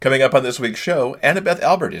Coming up on this week's show, Annabeth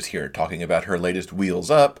Albert is here talking about her latest Wheels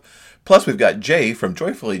Up. Plus, we've got Jay from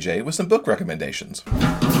Joyfully Jay with some book recommendations.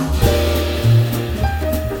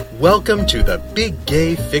 Welcome to the Big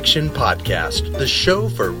Gay Fiction Podcast, the show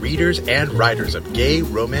for readers and writers of gay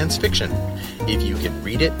romance fiction. If you can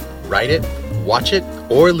read it, write it, watch it,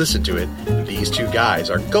 or listen to it, these two guys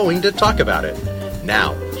are going to talk about it.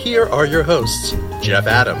 Now, here are your hosts, Jeff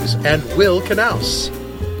Adams and Will Knaus.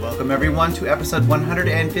 Welcome, everyone, to episode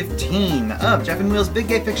 115 of Jeff and Will's Big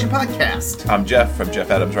Gay Fiction Podcast. I'm Jeff from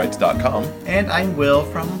JeffAdamsWrites.com. And I'm Will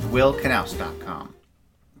from WillKnaus.com.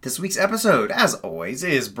 This week's episode, as always,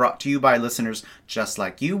 is brought to you by listeners just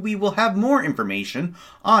like you. We will have more information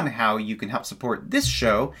on how you can help support this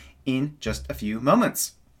show in just a few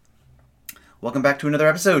moments. Welcome back to another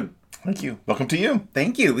episode. Thank you. Welcome to you.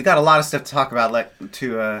 Thank you. We got a lot of stuff to talk about,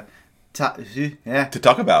 To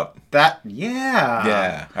talk about.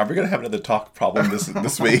 Yeah. Are we going to have another talk problem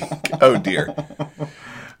this week? Oh, dear.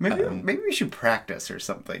 Maybe we should practice or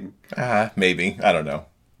something. Maybe. I don't know.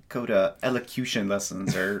 Go to elocution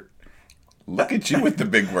lessons or... Look at you with the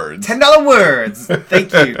big words. $10 words.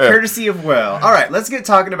 Thank you. Courtesy of Will. All right, let's get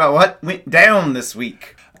talking about what went down this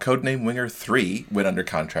week. Codename Winger 3 went under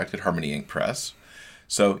contract at Harmony Ink Press.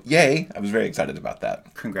 So, yay. I was very excited about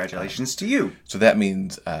that. Congratulations to you. So that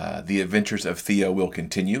means the adventures of Theo will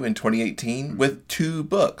continue in 2018 with 2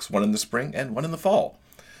 books, one in the spring and one in the fall.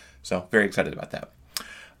 So, very excited about that.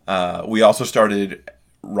 We also started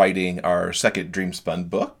writing our second Dreamspun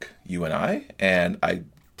book, you and I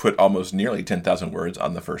put almost nearly 10,000 words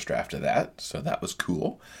on the first draft of that, so that was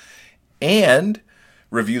cool. And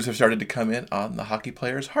reviews have started to come in on The Hockey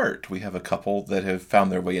Player's Heart. We have a couple that have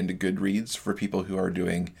found their way into Goodreads for people who are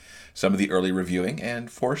doing some of the early reviewing,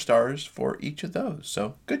 and 4 stars for each of those.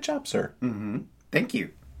 So, good job, sir. Mm-hmm. Thank you.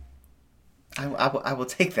 I will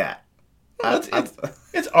take that. Well,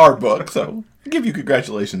 it's our book, so I give you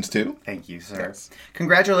congratulations, too. Thank you, sir. Yes.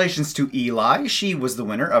 Congratulations to Eli. She was the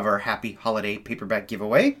winner of our Happy Holiday paperback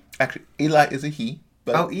giveaway. Actually, Eli is a he.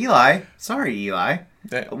 But... Oh, Eli. Sorry, Eli.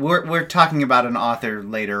 Yeah. We're talking about an author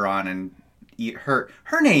later on, and her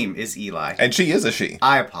name is Eli. And she is a she.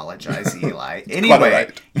 I apologize, Eli. Anyway,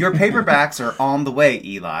 right. Your paperbacks are on the way,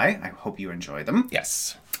 Eli. I hope you enjoy them.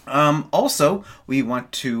 Yes. Also, we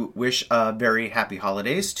want to wish very happy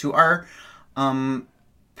holidays to our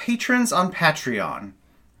patrons on Patreon.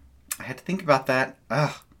 I had to think about that.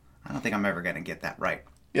 I don't think I'm ever going to get that right.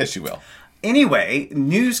 Yes, you will. Anyway,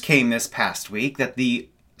 news came this past week that the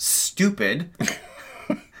stupid...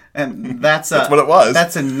 And that's what it was.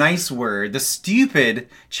 That's a nice word. The stupid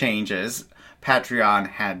changes Patreon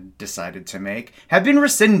had decided to make have been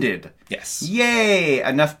rescinded. Yes. Yay!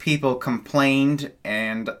 Enough people complained,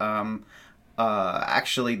 and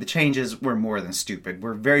actually the changes were more than stupid.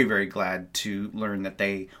 We're very, very glad to learn that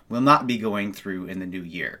they will not be going through in the new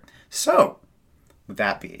year. So, with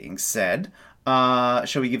that being said,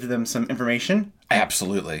 shall we give them some information?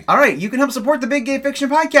 Absolutely. All right, you can help support the Big Gay Fiction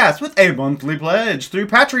Podcast with a monthly pledge through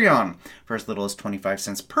Patreon. For as little as 25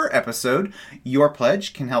 cents per episode, your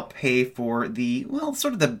pledge can help pay for the,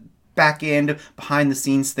 sort of the back end, behind the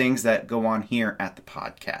scenes things that go on here at the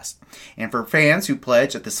podcast. And for fans who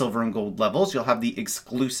pledge at the silver and gold levels, you'll have the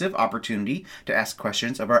exclusive opportunity to ask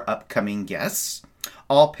questions of our upcoming guests.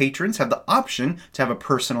 All patrons have the option to have a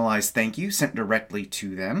personalized thank you sent directly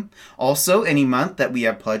to them. Also, any month that we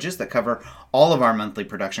have pledges that cover all of our monthly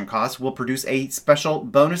production costs, we'll produce a special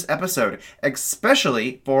bonus episode,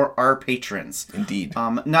 especially for our patrons. Indeed.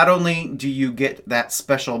 Not only do you get that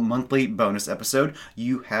special monthly bonus episode,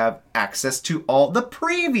 you have access to all the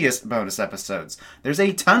previous bonus episodes. There's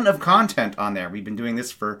a ton of content on there. We've been doing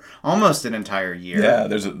this for almost an entire year. Yeah,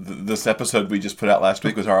 this episode we just put out last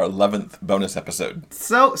week was our 11th bonus episode.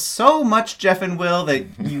 So much Jeff and Will that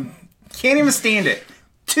you can't even stand it.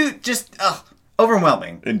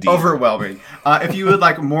 Overwhelming. Indeed. Overwhelming. If you would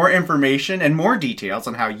like more information and more details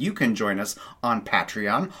on how you can join us on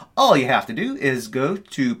Patreon, all you have to do is go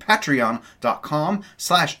to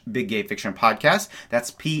patreon.com/biggayfictionpodcast. That's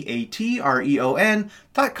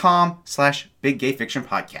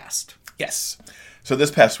patreon.com/biggayfictionpodcast. Yes. So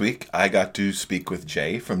this past week, I got to speak with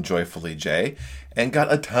Jay from Joyfully Jay and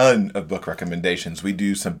got a ton of book recommendations. We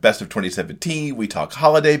do some best of 2017. We talk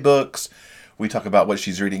holiday books. We talk about what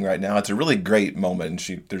she's reading right now. It's a really great moment.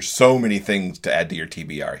 There's so many things to add to your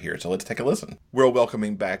TBR here, so let's take a listen. We're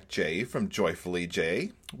welcoming back Jay from Joyfully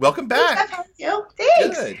Jay. Welcome back. Thanks.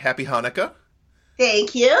 Thanks. Good. Happy Hanukkah.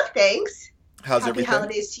 Thank you. Thanks. How's Happy everything?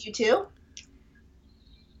 holidays to you too.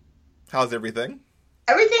 How's everything?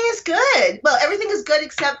 Everything is good. Well, everything is good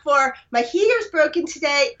except for my heater's broken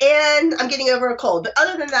today and I'm getting over a cold. But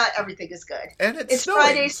other than that, everything is good. And it's snowing,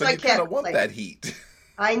 Friday, so I you kind can't of want complain. that heat.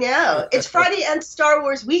 I know. It's Friday and Star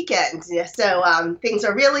Wars weekend, so things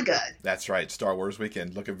are really good. That's right, Star Wars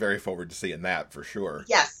weekend. Looking very forward to seeing that for sure.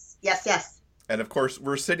 Yes. And of course,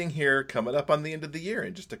 we're sitting here coming up on the end of the year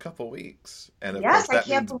in just a couple weeks. And of Yes, course, that I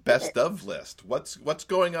can't means believe best it. of list. What's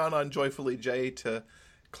going on Joyfully Jay to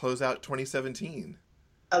close out 2017?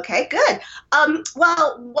 Okay, good.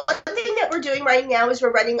 Well, one thing that we're doing right now is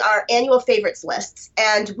we're running our annual favorites lists,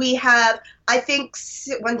 and we have, I think,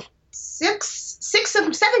 seven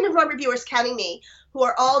of our reviewers, counting me, who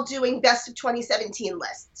are all doing best of 2017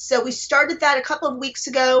 lists. So we started that a couple of weeks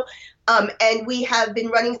ago, and we have been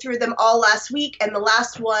running through them all last week, and the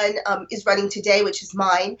last one is running today, which is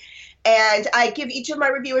mine. And I give each of my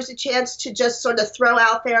reviewers a chance to just sort of throw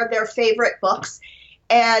out there their favorite books.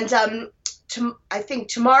 And I think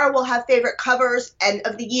tomorrow we'll have favorite covers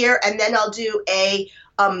of the year, and then I'll do a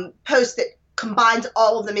post that combines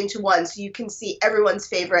all of them into one, so you can see everyone's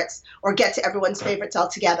favorites or get to everyone's favorites all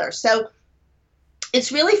together. So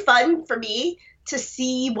it's really fun for me to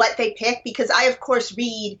see what they pick, because I, of course,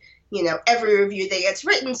 read every review that gets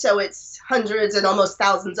written, so it's hundreds and almost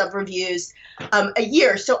thousands of reviews a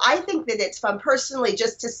year. So I think that it's fun personally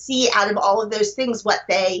just to see out of all of those things what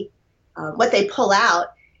they pull out.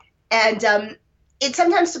 And it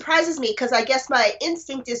sometimes surprises me, because I guess my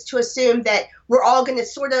instinct is to assume that we're all going to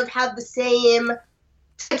sort of have the same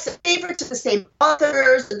types of favorites, the same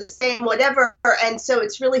authors, or the same whatever. And so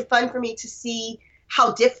it's really fun for me to see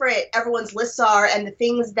how different everyone's lists are and the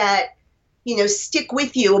things that, stick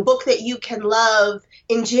with you. A book that you can love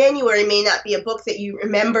in January may not be a book that you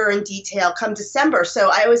remember in detail come December. So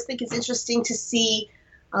I always think it's interesting to see,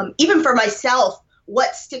 even for myself,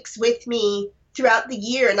 what sticks with me throughout the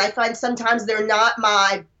year. And I find sometimes they're not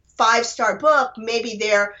my 5-star book. Maybe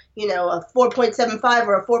they're, a 4.75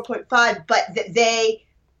 or a 4.5, but that they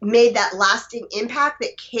made that lasting impact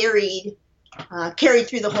that carried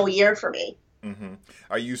through the whole year for me. Mm-hmm.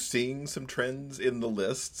 Are you seeing some trends in the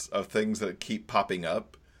lists of things that keep popping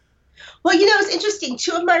up? Well, it's interesting.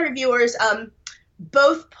 2 of my reviewers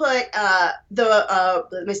both put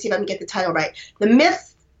let me see if I can get the title right.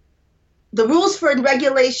 The Rules for and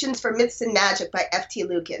Regulations for Myths and Magic by F.T.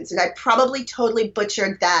 Lukens. And I probably totally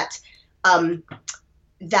butchered that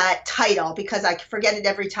title, because I forget it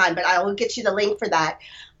every time, but I will get you the link for that.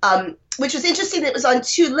 Which was interesting that it was on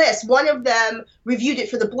 2 lists. One of them reviewed it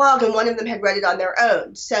for the blog, and one of them had read it on their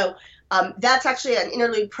own. So that's actually an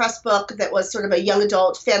Interlude Press book that was sort of a young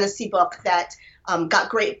adult fantasy book that got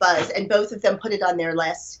great buzz, and both of them put it on their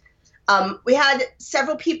list. We had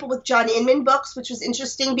several people with John Inman books, which was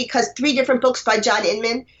interesting, because 3 different books by John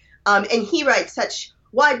Inman, and he writes such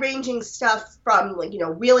wide-ranging stuff from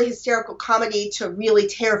really hysterical comedy to really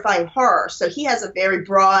terrifying horror. So he has a very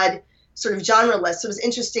broad sort of genre list. So it was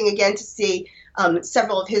interesting again to see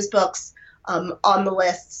several of his books on the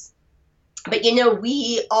lists. But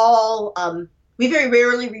we very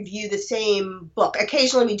rarely review the same book.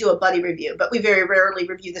 Occasionally we do a buddy review, but we very rarely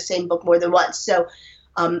review the same book more than once. So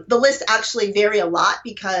the lists actually vary a lot,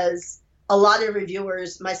 because a lot of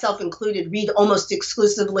reviewers, myself included, read almost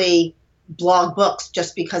exclusively blog books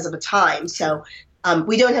just because of a time. So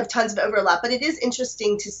we don't have tons of overlap, but it is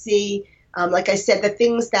interesting to see, like I said, the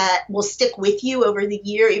things that will stick with you over the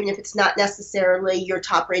year, even if it's not necessarily your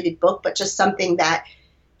top-rated book, but just something that,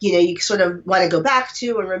 you sort of want to go back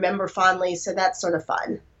to and remember fondly. So that's sort of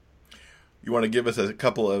fun. You want to give us a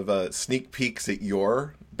couple of sneak peeks at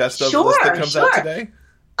your best of Sure, list that comes out today?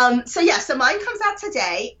 So mine comes out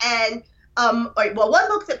today, and all right, well, one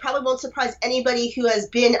book that probably won't surprise anybody who has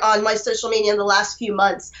been on my social media in the last few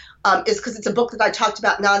months is because it's a book that I talked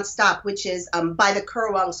about nonstop, which is By the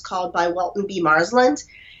Currawongs, called by Welton B. Marsland.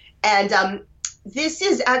 And this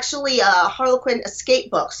is actually a Harlequin escape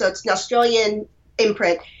book, so it's an Australian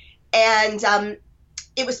imprint. And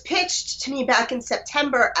it was pitched to me back in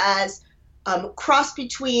September as cross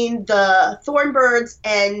between the Thornbirds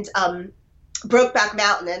and Brokeback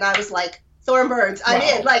Mountain. And I was like, Thornbirds, I'm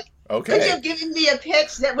in. Like, okay. Could you have given me a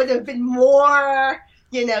pitch that would have been more,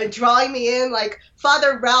 drawing me in? Like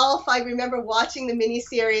Father Ralph, I remember watching the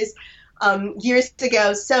miniseries years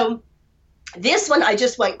ago. So this one I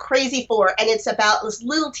just went crazy for, and it's about this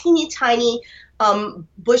little teeny tiny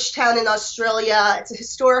bush town in Australia. It's a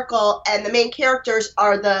historical, and the main characters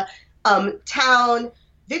are the town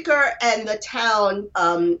vicar and the town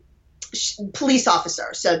police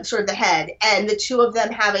officer, so sort of the head, and the two of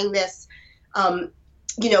them having this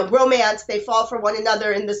romance. They fall for one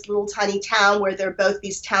another in this little tiny town where they're both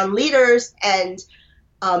these town leaders, and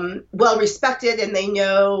well respected, and they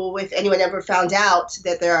know if anyone ever found out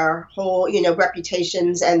that their whole,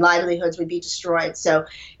 reputations and livelihoods would be destroyed. So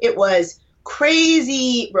it was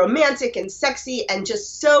crazy, romantic, and sexy, and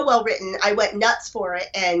just so well written. I went nuts for it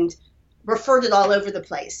and referred it all over the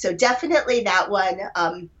place. So definitely that one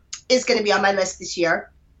is going to be on my list this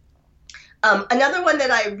year. Another one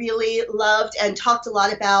that I really loved and talked a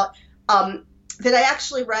lot about, that I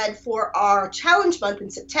actually read for our challenge month in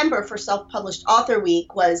September for Self-Published Author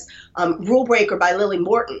Week, was Rule Breaker by Lily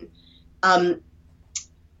Morton.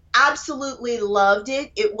 Absolutely loved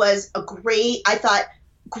it. It was I thought,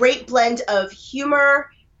 great blend of humor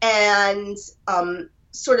and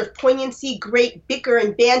sort of poignancy, great bicker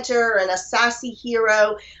and banter, and a sassy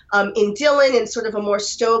hero in Dylan, and sort of a more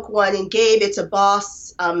stoic one in Gabe. It's a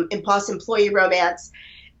boss employee romance.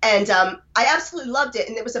 And I absolutely loved it.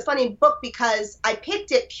 And it was a funny book because I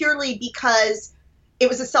picked it purely because it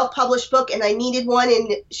was a self-published book and I needed one,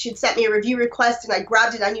 and she'd sent me a review request and I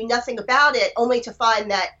grabbed it. I knew nothing about it, only to find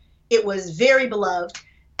that it was very beloved.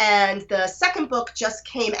 And the second book just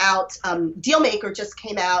came out, Dealmaker just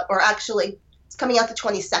came out, or actually it's coming out the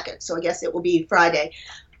 22nd, so I guess it will be Friday.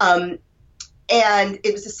 And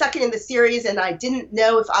it was the second in the series, and I didn't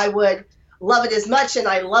know if I would love it as much, and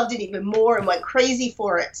I loved it even more and went crazy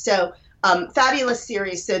for it. So fabulous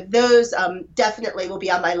series. So those definitely will be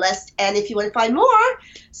on my list. And if you want to find more,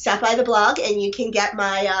 stop by the blog and you can get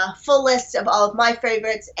my full list of all of my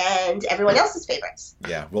favorites and everyone else's favorites.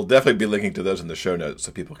 Yeah, we'll definitely be linking to those in the show notes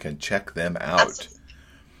so people can check them out.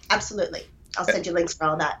 Absolutely. I'll send you links for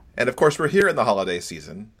all that. And of course, we're here in the holiday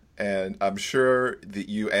season, and I'm sure that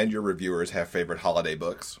you and your reviewers have favorite holiday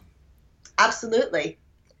books. Absolutely.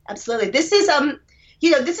 Absolutely. This is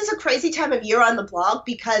this is a crazy time of year on the blog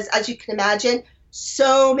because, as you can imagine,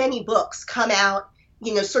 so many books come out,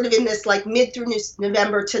 sort of in this like mid through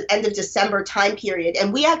November to end of December time period.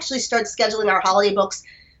 And we actually start scheduling our holiday books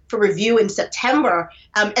for review in September.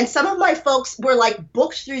 And some of my folks were like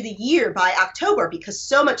booked through the year by October because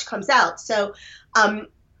so much comes out. So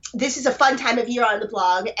this is a fun time of year on the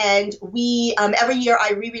blog. And we every year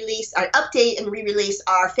I update and re-release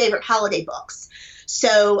our favorite holiday books.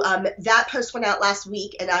 So that post went out last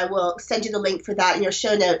week, and I will send you the link for that in your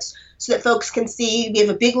show notes so that folks can see. We have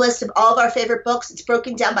a big list of all of our favorite books. It's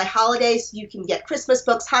broken down by holidays. You can get Christmas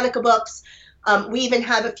books, Hanukkah books. We even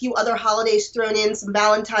have a few other holidays thrown in, some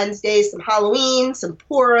Valentine's Day, some Halloween, some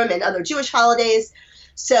Purim, and other Jewish holidays.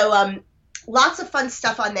 So lots of fun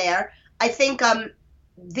stuff on there. I think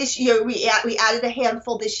this year we added a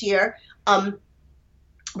handful this year. One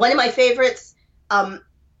of my favorites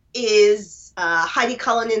is Heidi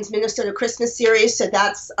Cullinan's Minnesota Christmas series, so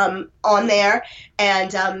that's on there.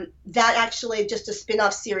 And that actually, just a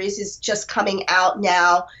spin-off series, is just coming out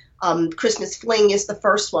now. Christmas Fling is the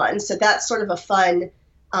first one, so that's sort of a fun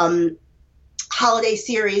holiday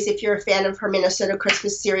series if you're a fan of her Minnesota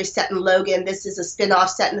Christmas series set in Logan. This is a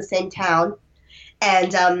spin-off set in the same town.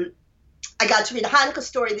 And I got to read a Hanukkah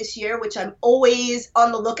story this year, which I'm always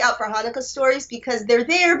on the lookout for Hanukkah stories because they're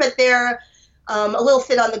there, but they're a little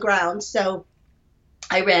thin on the ground. So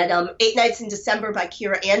I read 8 Nights in December by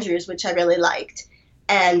Kira Andrews, which I really liked.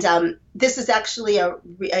 And this is actually a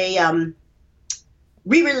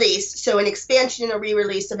re-release, so an expansion and a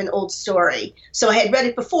re-release of an old story. So I had read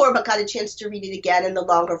it before, but got a chance to read it again in the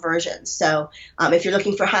longer version. So if you're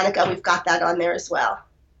looking for Hanukkah, we've got that on there as well.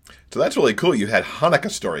 So that's really cool. You had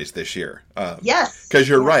Hanukkah stories this year. Yes. Because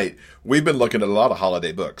you're right. We've been looking at a lot of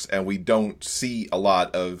holiday books, and we don't see a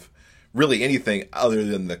lot of really anything other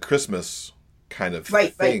than the Christmas kind of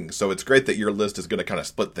thing. Right. So it's great that your list is going to kind of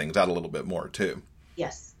split things out a little bit more, too.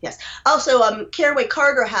 Yes. Also, Caraway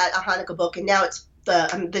Carter had a Hanukkah book, and now it's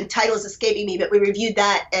the title is escaping me, but we reviewed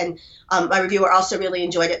that, and my reviewer also really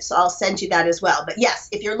enjoyed it, so I'll send you that as well. But yes,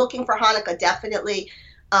 if you're looking for Hanukkah, definitely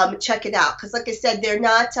check it out, because like I said, they're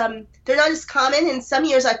not as common. In some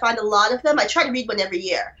years I find a lot of them. I try to read one every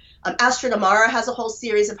year. Astrid Amara has a whole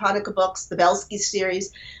series of Hanukkah books, the Belsky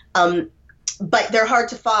series, but they're hard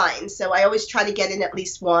to find, so I always try to get in at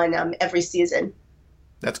least one every season.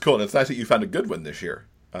 That's cool, and it's nice that you found a good one this year.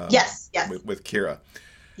 Yes. With Kira.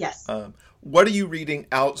 Yes. What are you reading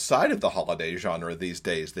outside of the holiday genre these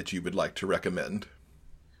days that you would like to recommend?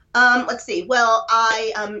 Let's see. Well,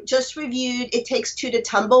 I just reviewed It Takes Two to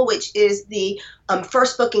Tumble, which is the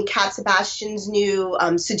first book in Kat Sebastian's new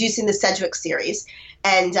Seducing the Sedgwick series.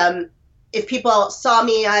 And if people saw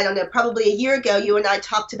me, I don't know, probably a year ago, you and I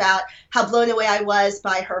talked about how blown away I was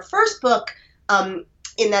by her first book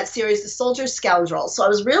in that series, The Soldier's Scoundrel. So I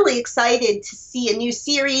was really excited to see a new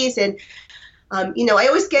series. And, I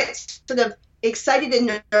always get sort of excited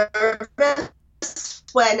and nervous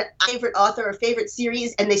when favorite author or favorite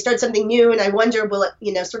series and they start something new and I wonder will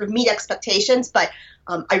it sort of meet expectations, but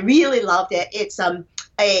I really loved it. It's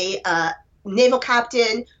a naval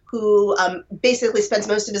captain who basically spends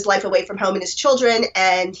most of his life away from home and his children,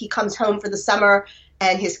 and he comes home for the summer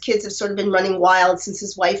and his kids have sort of been running wild since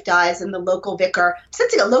his wife dies, and the local vicar, I'm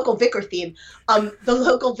sensing a local vicar theme, the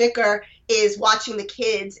local vicar is watching the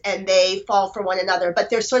kids and they fall for one another, but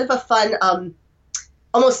there's sort of a fun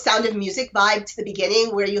almost Sound of Music vibe to the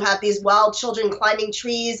beginning where you have these wild children climbing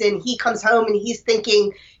trees and he comes home and he's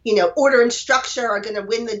thinking, order and structure are going to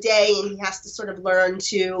win the day, and he has to sort of learn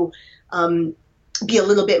to be a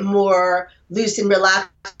little bit more loose and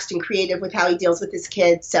relaxed and creative with how he deals with his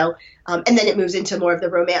kids. So, and then it moves into more of the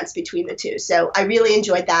romance between the two. So I really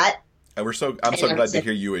enjoyed that. And I'm so glad to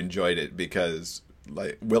hear you enjoyed it, because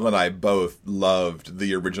like Will and I both loved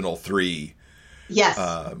the original 3. Yes.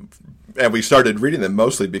 And we started reading them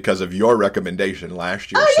mostly because of your recommendation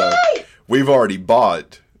last year. Oh, so yay! we've already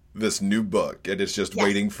bought this new book, and it's just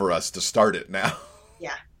waiting for us to start it now.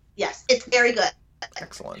 Yeah. Yes. It's very good.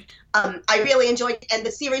 Excellent. I really enjoyed it, and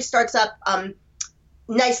the series starts up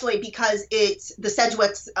nicely because it's the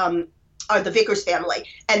Sedgwicks are the Vickers family,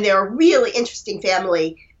 and they're a really interesting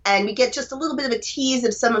family, and we get just a little bit of a tease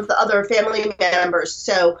of some of the other family members.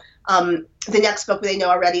 So the next book they know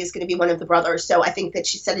already is going to be one of the brothers. So I think that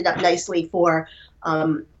she set it up nicely for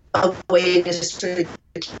a way to sort of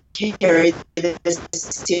carry this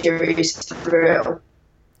series through.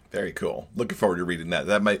 Very cool. Looking forward to reading that.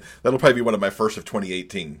 That'll probably be one of my first of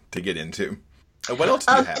 2018 to get into. What else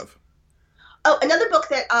do you have? Oh, another book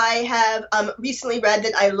that I have recently read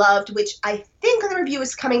that I loved, which I think the review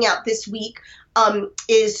is coming out this week,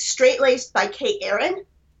 is Straight Laced by Kate Erin.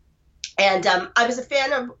 And I was a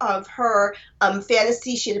fan of her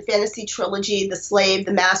fantasy. She had a fantasy trilogy, The Slave,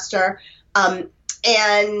 The Master.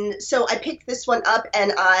 And so I picked this one up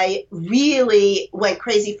and I really went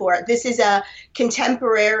crazy for it. This is a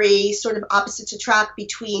contemporary sort of opposites attract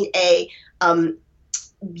between a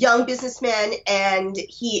young businessman, and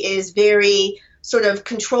he is very sort of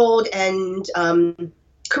controlled and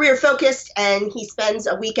career focused, and he spends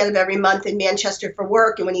a week out of every month in Manchester for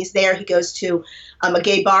work. And when he's there, he goes to a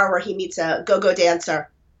gay bar where he meets a go-go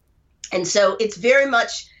dancer. And so it's very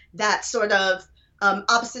much that sort of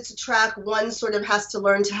opposites attract. One sort of has to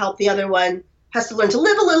learn to help the other one, has to learn to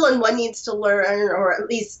live a little, and one needs to learn, or at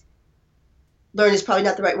least learn is probably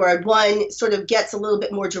not the right word. One sort of gets a little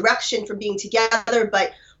bit more direction from being together.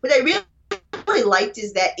 But what I really liked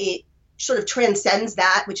is that it sort of transcends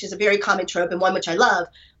that, which is a very common trope and one which I love,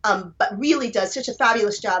 but really does such a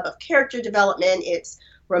fabulous job of character development. It's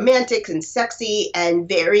romantic and sexy and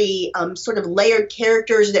very sort of layered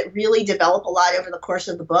characters that really develop a lot over the course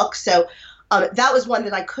of the book. So that was one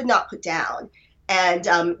that I could not put down, and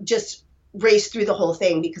just raced through the whole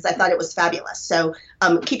thing because I thought it was fabulous. So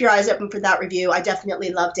keep your eyes open for that review. I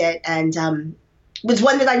definitely loved it, and was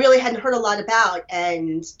one that I really hadn't heard a lot about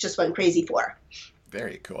and just went crazy for.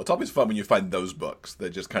 Very cool. It's always fun when you find those books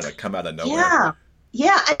that just kind of come out of nowhere.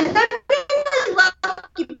 Yeah, and I'm really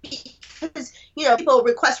lucky because, people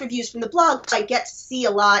request reviews from the blog. I get to see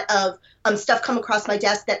a lot of stuff come across my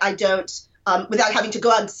desk that I don't, without having to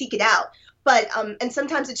go out and seek it out. But, and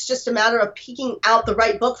sometimes it's just a matter of picking out the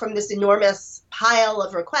right book from this enormous pile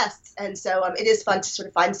of requests. And so it is fun to sort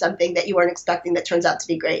of find something that you weren't expecting that turns out to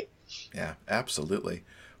be great. Yeah, absolutely.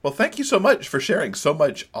 Well, thank you so much for sharing so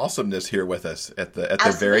much awesomeness here with us at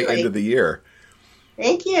the very end of the year.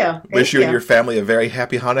 Thank you. Wish you and your family a very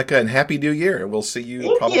happy Hanukkah and Happy New Year. We'll see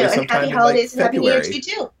you probably sometime in like February. Happy holidays and Happy New Year to you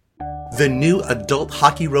too. The new adult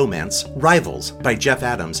hockey romance, Rivals, by Jeff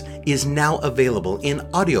Adams, is now available in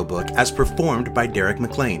audiobook as performed by Derek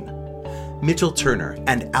McLean. Mitchell Turner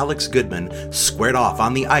and Alex Goodman squared off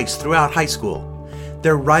on the ice throughout high school.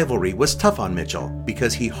 Their rivalry was tough on Mitchell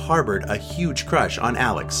because he harbored a huge crush on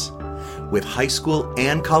Alex. With high school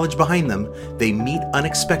and college behind them, they meet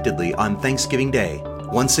unexpectedly on Thanksgiving Day,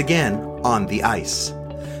 once again on the ice.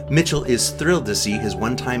 Mitchell is thrilled to see his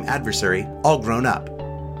one-time adversary all grown up.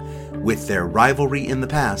 With their rivalry in the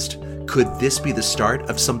past, could this be the start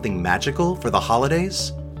of something magical for the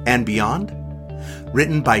holidays and beyond?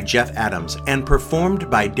 Written by Jeff Adams and performed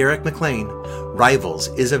by Derek McLean, Rivals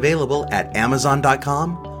is available at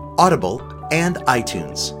Amazon.com, Audible, and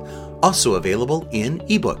iTunes. Also available in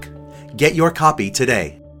ebook. Get your copy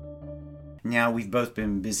today. Now, we've both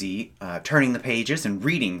been busy turning the pages and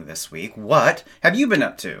reading this week. What have you been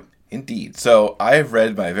up to? Indeed. So I've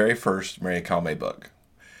read my very first Mary Calme book,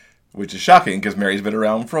 which is shocking because Mary's been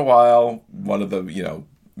around for a while. One of the,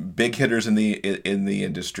 big hitters in the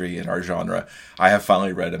industry, in our genre. I have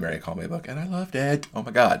finally read a Mary Call Me book, and I loved it. Oh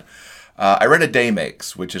my God. I read A Day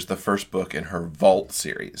Makes, which is the first book in her Vault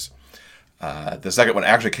series. The second one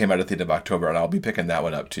actually came out at the end of October, and I'll be picking that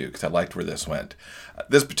one up too, because I liked where this went.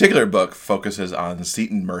 This particular book focuses on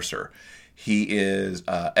Seton Mercer. He is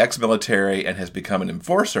ex-military and has become an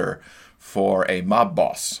enforcer for a mob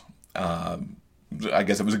boss. I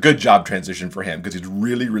guess it was a good job transition for him, because he's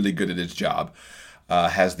really, really good at his job.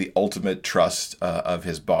 Has the ultimate trust of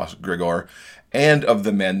his boss, Grigor, and of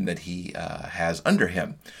the men that he has under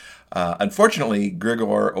him. Unfortunately,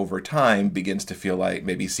 Grigor, over time, begins to feel like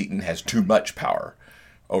maybe Seton has too much power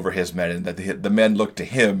over his men, and that the men look to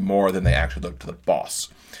him more than they actually look to the boss.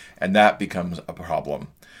 And that becomes a problem.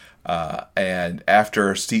 And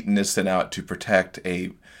after Seton is sent out to protect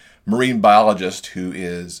a marine biologist who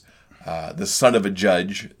is the son of a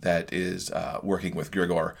judge that is working with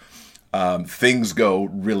Grigor, things go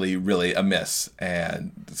really, really amiss.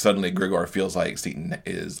 And suddenly Grigor feels like Seton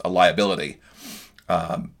is a liability.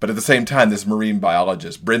 But at the same time, this marine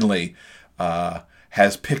biologist, Brindley,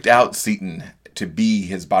 has picked out Seton to be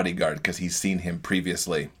his bodyguard because he's seen him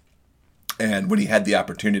previously. And when he had the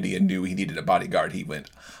opportunity and knew he needed a bodyguard, he went,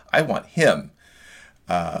 I want him.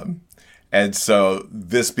 And so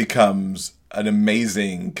this becomes an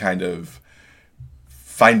amazing kind of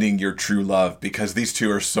finding your true love, because these two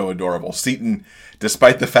are so adorable. Seton,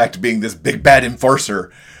 despite the fact being this big bad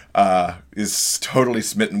enforcer, is totally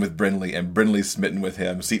smitten with Brindley, and Brindley's smitten with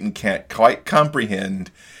him. Seton can't quite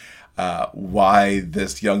comprehend why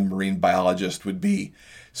this young marine biologist would be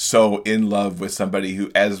so in love with somebody who,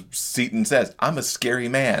 as Seton says, I'm a scary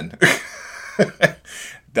man.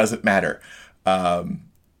 Doesn't matter.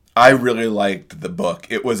 I really liked the book.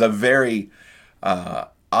 It was a very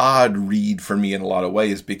odd read for me in a lot of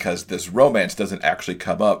ways, because this romance doesn't actually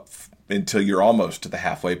come up until you're almost to the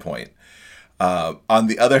halfway point. On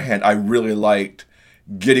the other hand, I really liked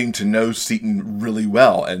getting to know Seton really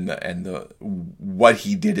well, and what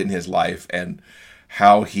he did in his life, and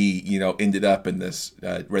how he ended up in this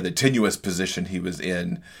rather tenuous position he was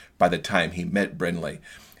in by the time he met Brindley.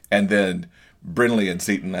 And then Brindley and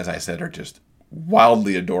Seton, as I said, are just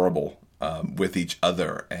wildly adorable with each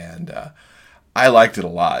other, and I liked it a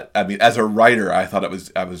lot. I mean, as a writer, I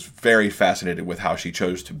was very fascinated with how she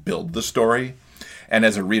chose to build the story. And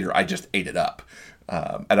as a reader, I just ate it up.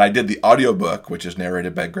 And I did the audiobook, which is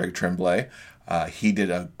narrated by Greg Tremblay. He did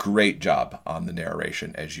a great job on the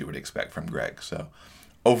narration, as you would expect from Greg. So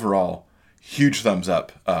overall, huge thumbs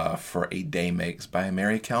up for A Day Makes by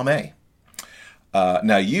Mary Calmé.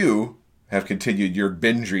 Now you have continued your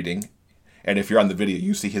binge reading. And if you're on the video,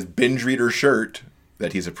 you see his binge reader shirt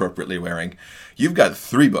that he's appropriately wearing. You've got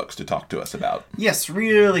 3 books to talk to us about. Yes,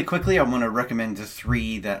 really quickly, I want to recommend the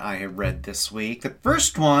 3 that I have read this week. The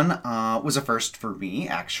first one was a first for me,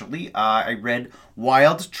 actually. I read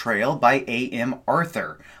Wild Trail by A.M.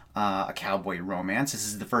 Arthur, a cowboy romance. This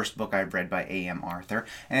is the first book I've read by A.M. Arthur,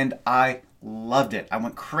 and I loved it. I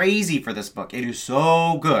went crazy for this book. It is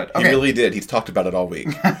so good. Okay. He really did. He's talked about it all week.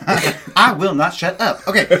 I will not shut up.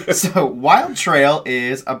 Okay, so Wild Trail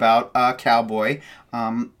is about a cowboy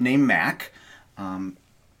named Mac.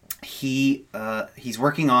 He's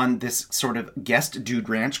working on this sort of guest dude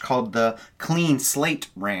ranch called the Clean Slate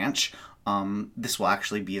Ranch. This will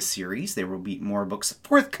actually be a series. There will be more books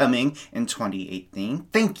forthcoming in 2018.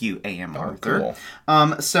 Thank you, A.M. Arthur.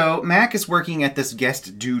 Cool. So Mac is working at this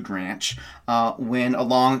guest dude ranch when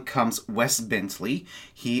along comes Wes Bentley.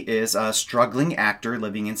 He is a struggling actor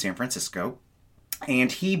living in San Francisco.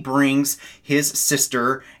 And he brings his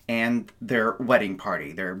sister and their wedding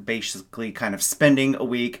party. They're basically kind of spending a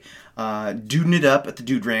week duding it up at the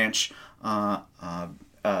dude ranch,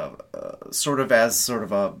 sort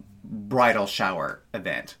of a bridal shower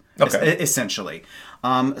event, essentially.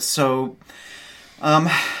 So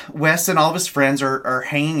Wes and all of his friends are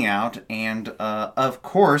hanging out, and of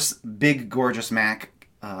course, big gorgeous Mac,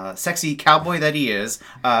 sexy cowboy that he is,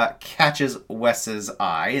 catches Wes's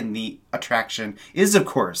eye, and the attraction is, of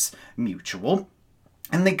course, mutual.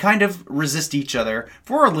 And they kind of resist each other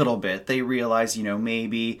for a little bit. They realize,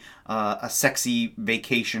 maybe a sexy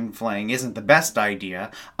vacation fling isn't the best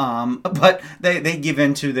idea. But they give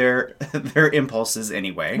in to their impulses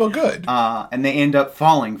anyway. Well, good. And they end up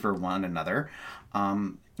falling for one another.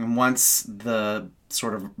 And once the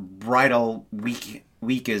sort of bridal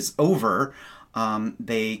week is over,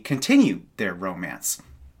 they continue their romance.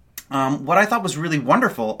 What I thought was really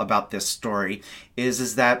wonderful about this story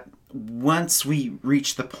is that once we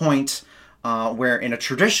reach the point where in a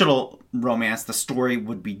traditional romance the story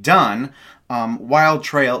would be done, Wild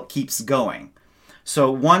Trail keeps going. So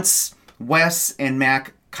once Wes and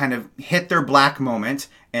Mac kind of hit their black moment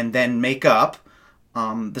and then make up.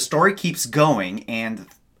 The story keeps going, and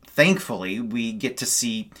thankfully we get to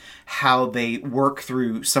see how they work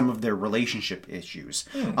through some of their relationship issues.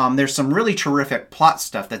 There's some really terrific plot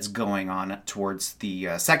stuff that's going on towards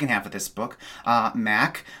the second half of this book.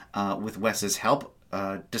 Mac, with Wes's help,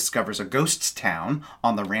 discovers a ghost town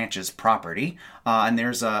on the ranch's property. And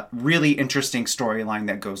there's a really interesting storyline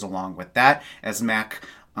that goes along with that, as Mac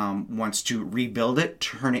wants to rebuild it,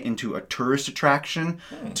 turn it into a tourist attraction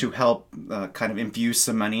to help kind of infuse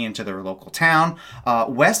some money into their local town.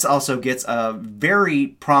 Wes also gets a very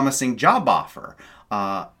promising job offer,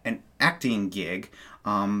 an acting gig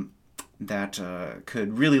that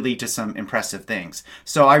could really lead to some impressive things.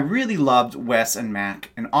 So I really loved Wes and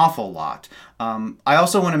Mac an awful lot. I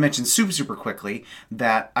also want to mention super quickly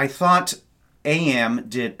that I thought AM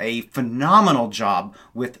did a phenomenal job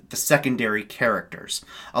with the secondary characters.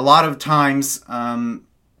 A lot of times,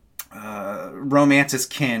 romances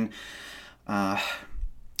can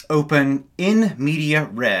open in media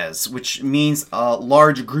res, which means a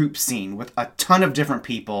large group scene with a ton of different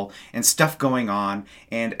people and stuff going on.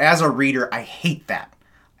 And as a reader, I hate that.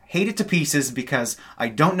 Hate it to pieces because I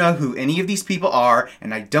don't know who any of these people are,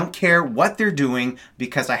 and I don't care what they're doing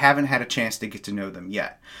because I haven't had a chance to get to know them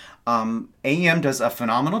yet. AM does a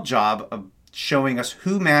phenomenal job of showing us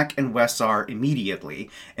who Mac and Wes are immediately,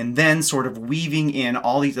 and then sort of weaving in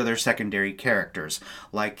all these other secondary characters,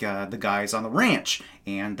 like the guys on the ranch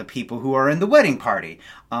and the people who are in the wedding party.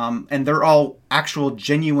 And they're all actual,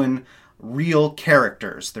 genuine, real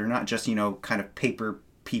characters. They're not just, kind of paper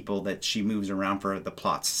people that she moves around for the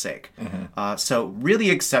plot's sake. So really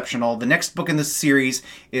exceptional. The next book in the series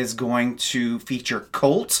is going to feature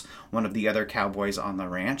Colt, one of the other cowboys on the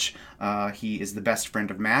ranch. He is the best friend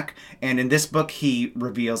of Mac. And in this book, he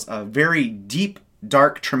reveals a very deep,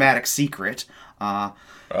 dark, traumatic secret.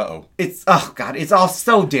 It's all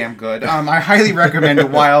so damn good. I highly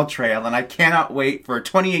recommend Wild Trail, and I cannot wait for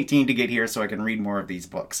 2018 to get here so I can read more of these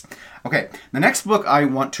books. Okay, the next book I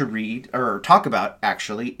want to read, or talk about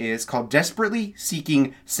actually, is called Desperately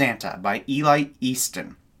Seeking Santa by Eli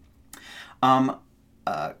Easton.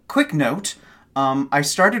 Quick note, I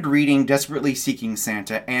started reading Desperately Seeking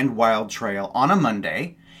Santa and Wild Trail on a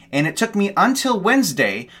Monday, and it took me until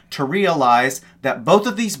Wednesday to realize that both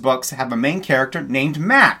of these books have a main character named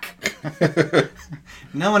Mac.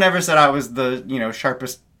 No one ever said I was the,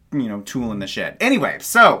 sharpest, tool in the shed. Anyway,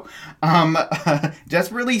 so,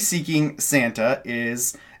 Desperately Seeking Santa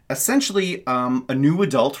is essentially a new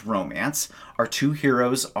adult romance. Our two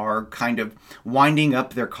heroes are kind of winding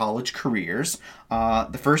up their college careers.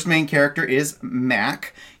 The first main character is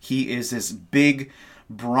Mac. He is this big,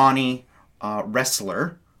 brawny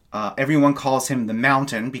wrestler. Everyone calls him the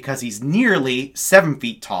Mountain because he's nearly 7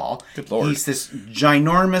 feet tall. Good Lord. He's this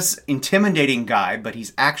ginormous, intimidating guy, but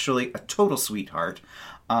he's actually a total sweetheart.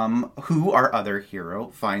 Who our other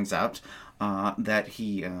hero finds out that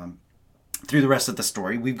he... through the rest of the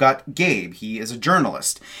story, we've got Gabe. He is a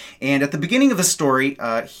journalist. And at the beginning of the story,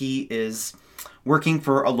 he is working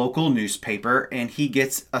for a local newspaper, and he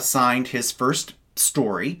gets assigned his first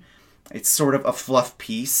story. It's sort of a fluff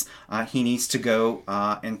piece. He needs to go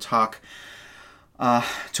and talk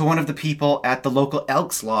to one of the people at the local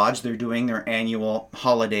Elks Lodge. They're doing their annual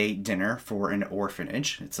holiday dinner for an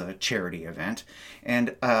orphanage. It's a charity event.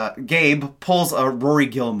 And Gabe pulls a Rory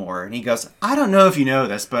Gilmore, and he goes, I don't know if you know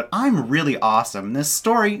this, but I'm really awesome. This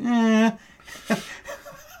story,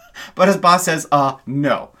 But his boss says,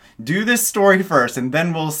 no. Do this story first, and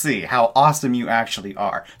then we'll see how awesome you actually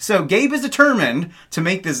are. So Gabe is determined to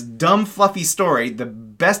make this dumb, fluffy story the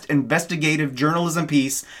best investigative journalism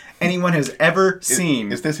piece anyone has ever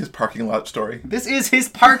seen. Is this his parking lot story? This is his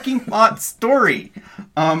parking lot story.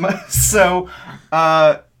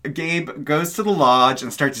 Gabe goes to the lodge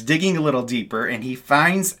and starts digging a little deeper, and he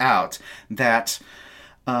finds out that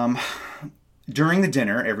during the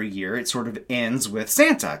dinner every year, it sort of ends with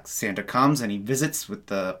Santa. Santa comes and he visits with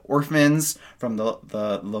the orphans from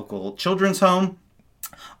the local children's home,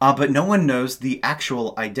 but no one knows the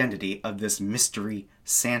actual identity of this mystery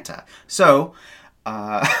Santa. So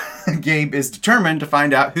Gabe is determined to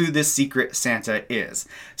find out who this secret Santa is.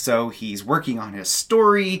 So he's working on his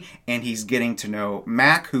story, and he's getting to know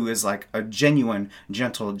Mac, who is like a genuine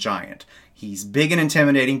gentle giant. He's big and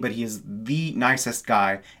intimidating, but he is the nicest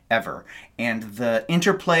guy ever. And the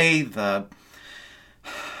interplay,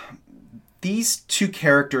 these two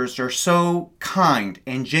characters are so kind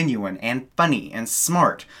and genuine and funny and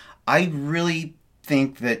smart. I really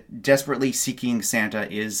think that Desperately Seeking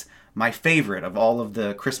Santa is my favorite of all of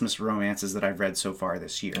the Christmas romances that I've read so far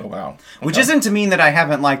this year. Oh, wow. Which isn't to mean that I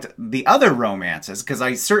haven't liked the other romances, because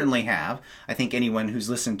I certainly have. I think anyone who's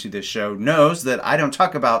listened to this show knows that I don't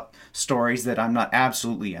talk about stories that I'm not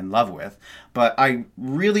absolutely in love with. But I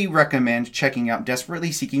really recommend checking out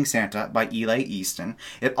Desperately Seeking Santa by Eli Easton.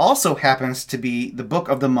 It also happens to be the book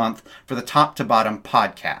of the month for the Top to Bottom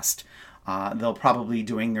podcast. They'll probably be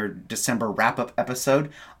doing their December wrap-up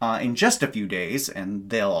episode in just a few days, and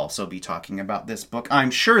they'll also be talking about this book.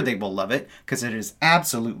 I'm sure they will love it, because it is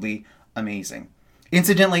absolutely amazing.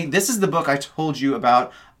 Incidentally, this is the book I told you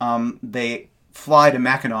about. They fly to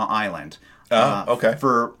Mackinac Island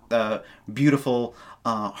for a beautiful,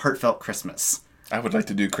 heartfelt Christmas. I would like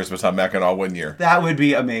to do Christmas on Mackinac one year. That would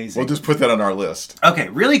be amazing. We'll just put that on our list. Okay,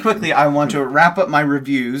 really quickly, I want to wrap up my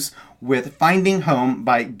reviews with Finding Home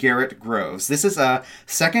by Garrett Groves. This is a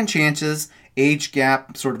second chances, age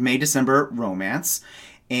gap, sort of May-December romance.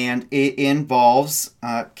 And it involves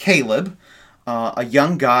Caleb, a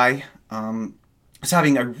young guy who's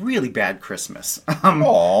having a really bad Christmas.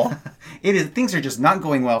 Aww. Things are just not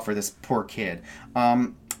going well for this poor kid.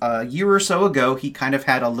 A year or so ago, he kind of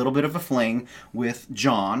had a little bit of a fling with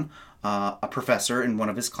John, a professor in one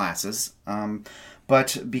of his classes.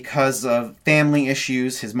 But because of family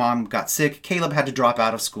issues, his mom got sick. Caleb had to drop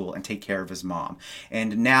out of school and take care of his mom.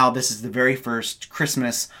 And now this is the very first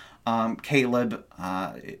Christmas Caleb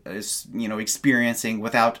is, experiencing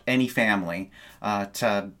without any family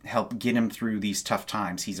to help get him through these tough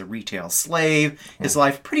times. He's a retail slave. His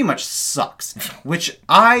life pretty much sucks, which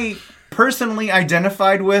I personally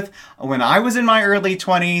identified with when I was in my early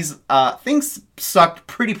 20s. Things sucked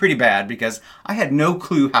pretty bad because I had no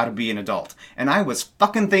clue how to be an adult, and I was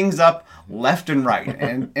fucking things up left and right.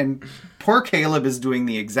 And poor Caleb is doing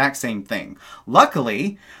the exact same thing.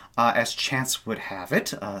 Luckily, as chance would have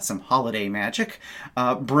it, some holiday magic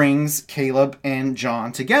brings Caleb and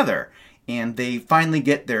John together, and they finally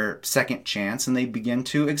get their second chance, and they begin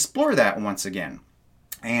to explore that once again.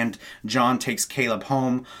 And John takes Caleb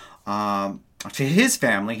home to his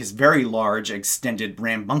family, his very large, extended,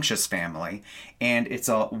 rambunctious family, and it's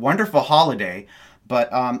a wonderful holiday, but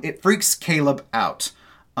it freaks Caleb out.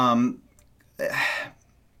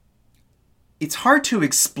 It's hard to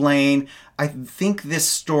explain. I think this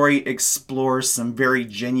story explores some very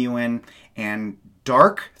genuine and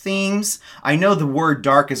dark themes. I know the word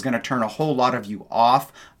dark is going to turn a whole lot of you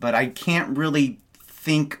off, but I can't really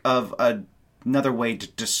think of another way to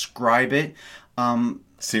describe it.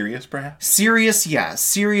 Serious, perhaps? Serious, yeah.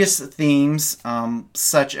 Serious themes,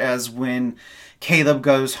 such as when Caleb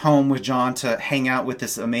goes home with John to hang out with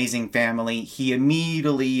this amazing family, he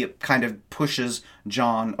immediately kind of pushes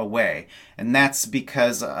John away. And that's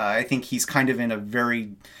because I think he's kind of in a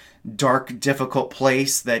very dark, difficult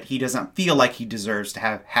place that he doesn't feel like he deserves to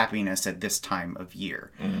have happiness at this time of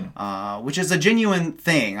year, which is a genuine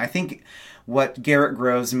thing. I think what Garrett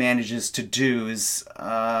Groves manages to do is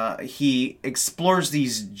he explores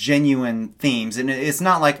these genuine themes, and it's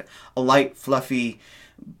not like a light, fluffy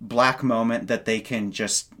black moment that they can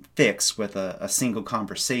just fix with a single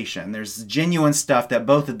conversation. There's genuine stuff that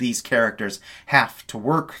both of these characters have to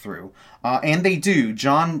work through, and they do.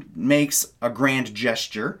 John makes a grand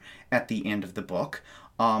gesture at the end of the book,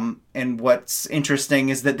 and what's interesting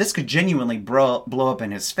is that this could genuinely blow up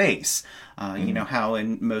in his face. You know how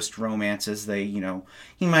in most romances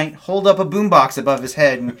he might hold up a boombox above his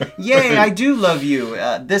head and, yay, I do love you.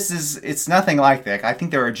 It's nothing like that. I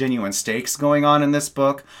think there are genuine stakes going on in this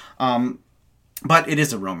book. But it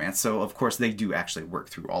is a romance, so of course they do actually work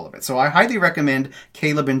through all of it. So I highly recommend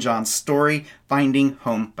Caleb and John's story, Finding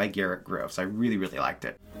Home by Garrett Groves. I really, really liked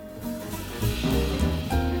it.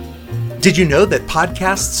 Did you know that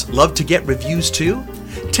podcasts love to get reviews too?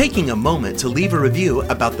 Taking a moment to leave a review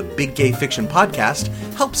about the Big Gay Fiction Podcast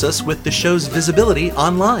helps us with the show's visibility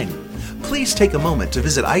online. Please take a moment to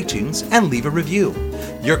visit iTunes and leave a review.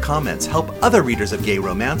 Your comments help other readers of gay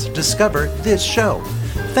romance discover this show.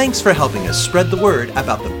 Thanks for helping us spread the word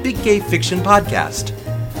about the Big Gay Fiction Podcast.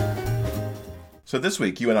 So this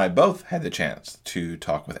week, you and I both had the chance to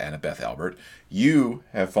talk with Annabeth Albert. You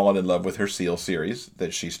have fallen in love with her Seal series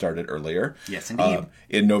that she started earlier. Yes, indeed.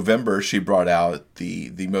 In November, she brought out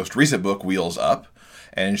the most recent book, Wheels Up,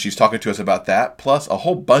 and she's talking to us about that, plus a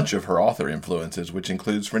whole bunch of her author influences, which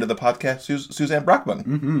includes friend of the podcast, Suzanne Brockman.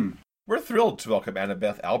 Mm-hmm. We're thrilled to welcome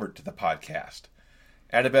Annabeth Albert to the podcast.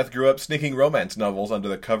 Annabeth grew up sneaking romance novels under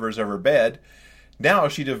the covers of her bed. Now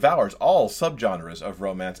she devours all subgenres of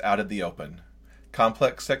romance out in the open.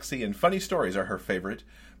 Complex, sexy, and funny stories are her favorite,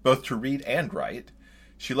 both to read and write.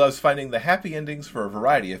 She loves finding the happy endings for a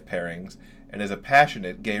variety of pairings, and is a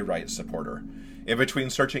passionate gay rights supporter. In between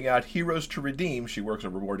searching out heroes to redeem, she works a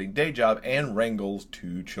rewarding day job and wrangles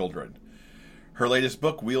 2 children. Her latest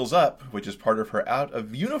book, Wheels Up, which is part of her Out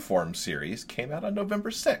of Uniform series, came out on November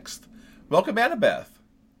 6th. Welcome, Annabeth.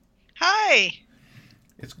 Hi.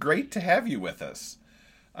 It's great to have you with us.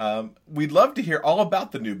 We'd love to hear all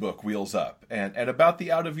about the new book, Wheels Up, and about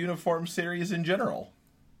the Out of Uniform series in general.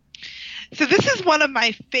 So this is one of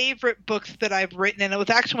my favorite books that I've written, and it was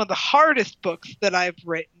actually one of the hardest books that I've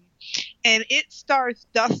written. And it stars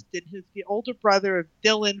Dustin, who's the older brother of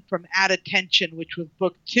Dylan from At Attention, which was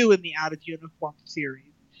book 2 in the Out of Uniform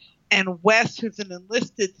series. And Wes, who's an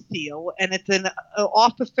enlisted SEAL, and it's an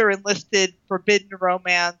officer enlisted forbidden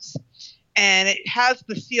romance. And it has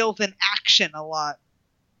the SEALs in action a lot,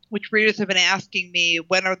 which readers have been asking me,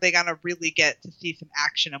 when are they going to really get to see some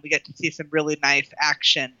action? And we get to see some really nice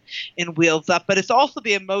action in Wheels Up. But it's also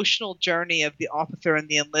the emotional journey of the officer and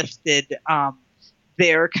the enlisted,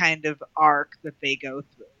 their kind of arc that they go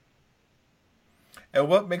through. And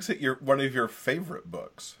what makes it one of your favorite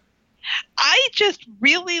books? I just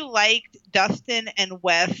really liked Dustin and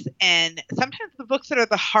Wes, and sometimes the books that are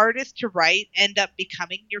the hardest to write end up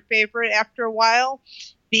becoming your favorite after a while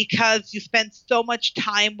because you spend so much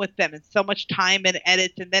time with them and so much time in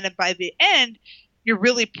edits, and then by the end, you're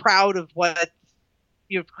really proud of what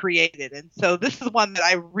you've created. And so this is one that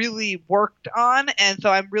I really worked on, and so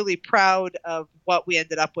I'm really proud of what we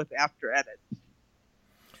ended up with after edits.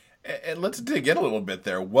 And let's dig in a little bit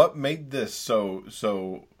there. What made this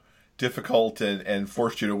so difficult and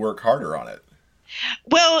forced you to work harder on it?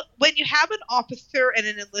 Well, when you have an officer and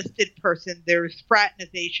an enlisted person, there's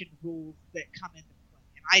fraternization rules that come into play.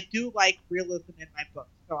 And I do like realism in my book.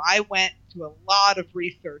 So I went to a lot of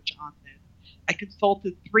research on this. I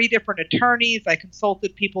consulted 3 different attorneys. I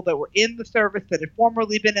consulted people that were in the service that had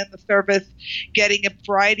formerly been in the service, getting a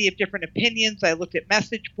variety of different opinions. I looked at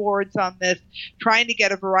message boards on this, trying to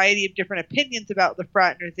get a variety of different opinions about the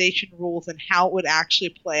fraternization rules and how it would actually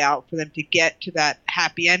play out for them to get to that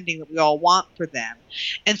happy ending that we all want for them.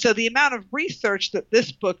 And so the amount of research that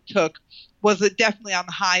this book took was definitely on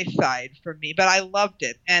the high side for me, but I loved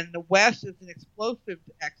it. And Wes is an explosives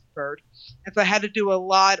expert, and so I had to do a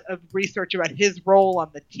lot of research about his role on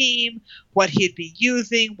the team, what he'd be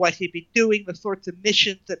using, what he'd be doing, the sorts of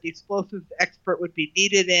missions that the explosives expert would be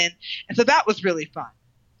needed in. And so that was really fun,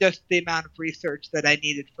 just the amount of research that I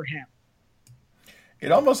needed for him.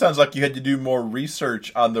 It almost sounds like you had to do more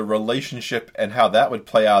research on the relationship and how that would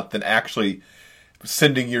play out than actually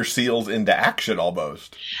sending your SEALs into action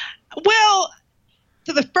almost. Well,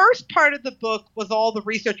 so the first part of the book was all the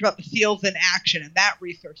research about the SEALs in action and that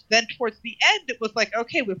research. Then towards the end, it was like,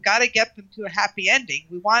 okay, we've got to get them to a happy ending.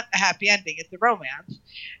 We want a happy ending. It's a romance.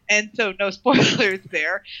 And so no spoilers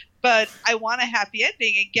there. But I want a happy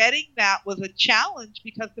ending. And getting that was a challenge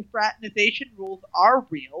because the fraternization rules are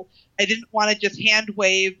real. I didn't want to just hand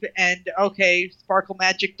wave and, okay, sparkle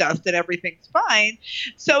magic dust and everything's fine.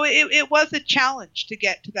 So it was a challenge to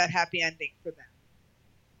get to that happy ending for them.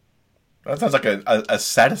 That sounds like a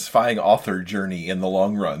satisfying author journey in the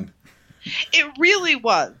long run. It really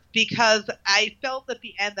was, because I felt at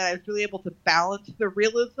the end that I was really able to balance the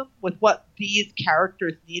realism with what these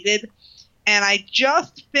characters needed. And I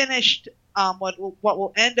just finished what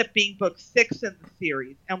will end up being book 6 in the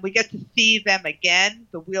series. And we get to see them again,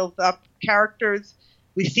 the Wheels Up characters.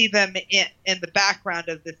 We see them in the background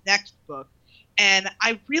of this next book. And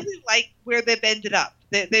I really like where they've ended up.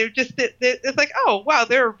 They're just, it's like, oh, wow,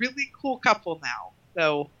 they're a really cool couple now.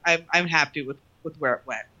 So I'm happy with where it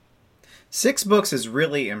went. 6 books is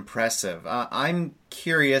really impressive. I'm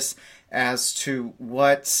curious as to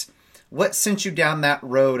what sent you down that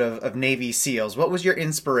road of Navy SEALs. What was your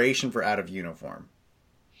inspiration for Out of Uniform?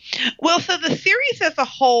 Well, so the series as a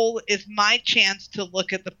whole is my chance to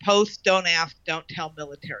look at the post don't ask, don't tell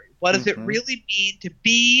military. What does it really mean to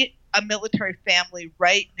be a military family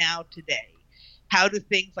right now today? How do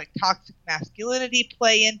things like toxic masculinity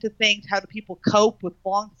play into things? How do people cope with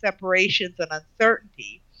long separations and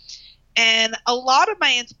uncertainty? And a lot of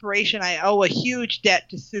my inspiration, I owe a huge debt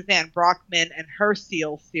to Suzanne Brockman and her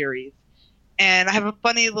SEAL series. And I have a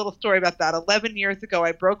funny little story about that. 11 years ago,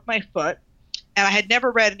 I broke my foot, and I had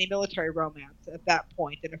never read any military romance at that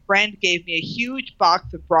point. And a friend gave me a huge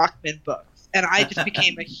box of Brockman books, and I just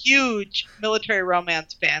became a huge military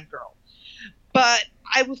romance fangirl. But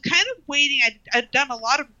I was kind of waiting. I'd done a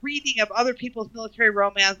lot of reading of other people's military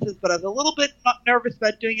romances, but I was a little bit nervous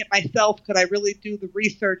about doing it myself. Could I really do the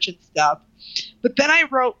research and stuff? But then I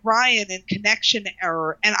wrote Ryan in Connection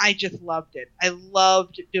Error, and I just loved it. I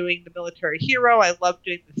loved doing the military hero. I loved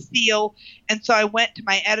doing the SEAL. And so I went to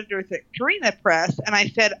my editors at Carina Press, and I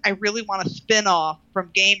said, I really want a spin-off from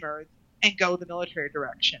Gamers and go the military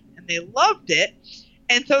direction. And they loved it.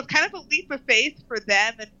 And so it's kind of a leap of faith for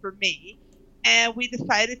them and for me. And we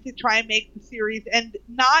decided to try and make the series. And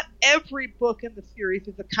not every book in the series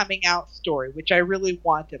is a coming out story, which I really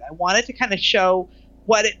wanted. I wanted to kind of show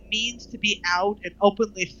what it means to be out and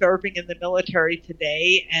openly serving in the military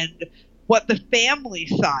today, and what the family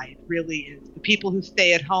side really is. The people who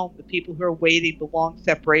stay at home, the people who are waiting, the long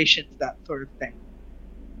separations, that sort of thing.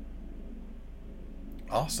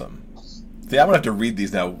 Awesome. See, I'm going to have to read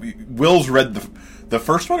these now. Will's read the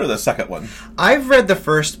first one or the second one? I've read the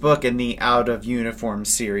first book in the Out of Uniform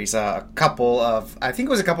series I think it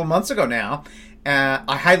was a couple months ago now.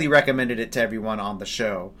 I highly recommended it to everyone on the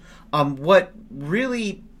show. What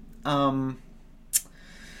really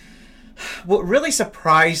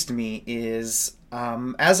surprised me is,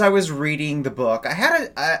 as I was reading the book, I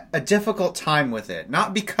had a difficult time with it.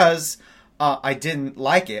 Not because I didn't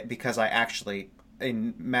like it, because I actually,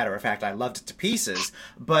 in matter of fact, I loved it to pieces.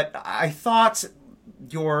 But I thought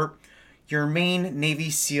your main Navy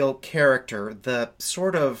SEAL character, the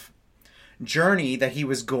sort of journey that he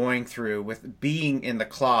was going through with being in the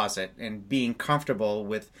closet and being comfortable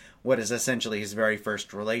with what is essentially his very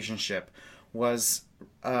first relationship, was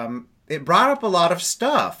it brought up a lot of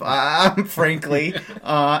stuff, frankly,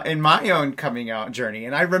 in my own coming out journey.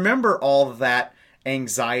 And I remember all that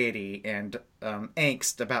anxiety and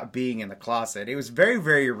angst about being in the closet. It was very,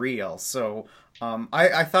 very real. So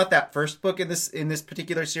I thought that first book in this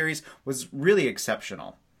particular series was really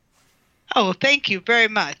exceptional. Oh, thank you very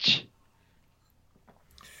much.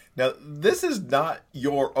 Now, this is not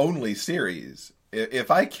your only series.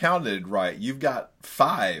 If I counted right, you've got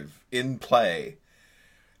 5 in play.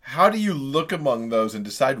 How do you look among those and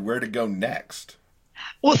decide where to go next?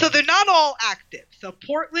 Well, so they're not all active. So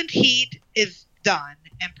Portland Heat is done,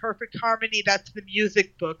 and Perfect Harmony, that's the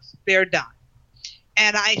music books, they're done.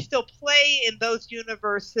 And I still play in those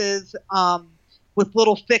universes with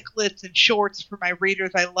little ficklets and shorts for my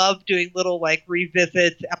readers. I love doing little like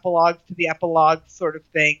revisits, epilogues to the epilogues sort of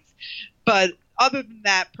things. But other than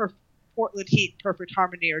that, Portland Heat and Perfect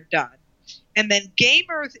Harmony are done. And then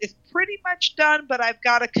Gamers is pretty much done, but I've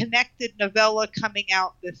got a connected novella coming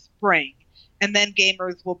out this spring. And then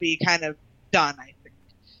Gamers will be kind of done, I think.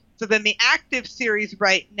 So then the active series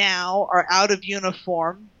right now are Out of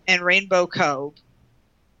Uniform and Rainbow Cove.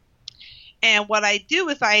 And what I do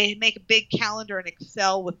is I make a big calendar in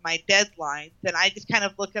Excel with my deadlines, and I just kind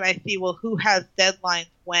of look and I see, well, who has deadlines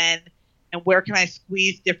when, and where can I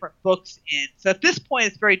squeeze different books in. So at this point,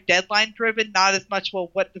 it's very deadline driven, not as much, well,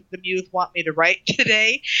 what does the muse want me to write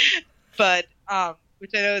today? But,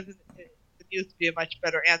 which I know is the muse would be a much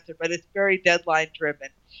better answer, but it's very deadline driven.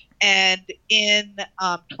 And in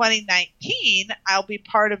 2019, I'll be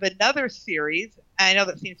part of another series. I know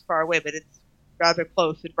that seems far away, but it's rather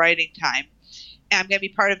close in writing time. And I'm going to be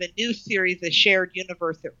part of a new series, a shared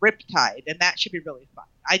universe at Riptide, and that should be really fun.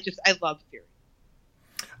 I love series.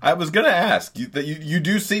 I was going to ask you that you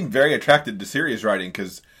do seem very attracted to series writing,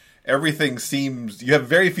 because everything seems, you have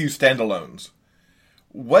very few standalones.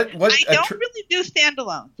 I don't really do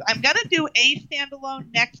standalones. I'm going to do a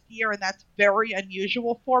standalone next year, and that's very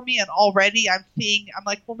unusual for me. And already I'm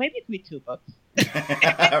like, well, maybe it could be 2 books.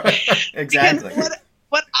 Exactly.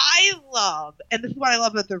 What I love, and this is what I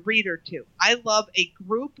love about the reader too, I love a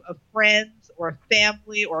group of friends or a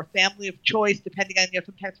family of choice, depending on,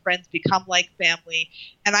 sometimes friends become like family,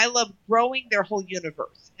 and I love growing their whole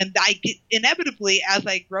universe. And I get, inevitably, as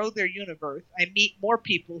I grow their universe, I meet more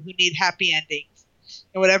people who need happy endings,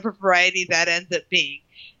 in whatever variety that ends up being.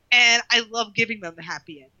 And I love giving them the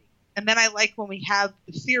happy ending. And then I like when we have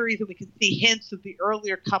the series and we can see hints of the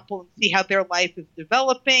earlier couple and see how their life is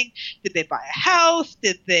developing. Did they buy a house?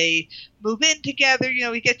 Did they move in together?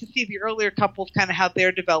 We get to see the earlier couples, kind of how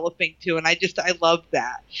they're developing too. And I love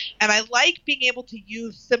that. And I like being able to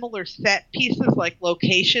use similar set pieces like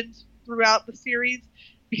locations throughout the series,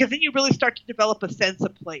 because then you really start to develop a sense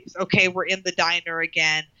of place. Okay, we're in the diner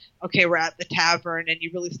again. Okay, we're at the tavern, and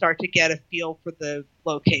you really start to get a feel for the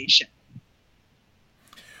location.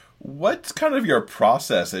 What's kind of your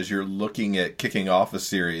process as you're looking at kicking off a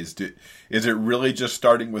series? Is it really just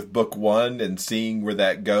starting with book 1 and seeing where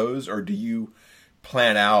that goes? Or do you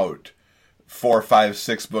plan out 4, 5,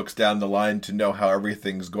 6 books down the line to know how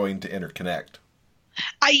everything's going to interconnect?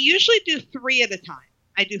 I usually do 3 at a time.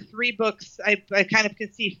 I do 3 books. I kind of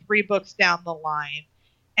can see 3 books down the line.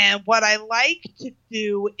 And what I like to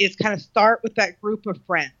do is kind of start with that group of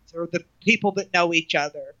friends or the people that know each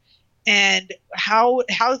other. And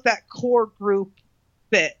how's that core group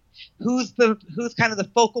fit? who's kind of the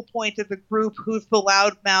focal point of the group, who's the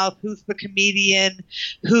loudmouth, who's the comedian,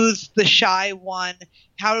 who's the shy one,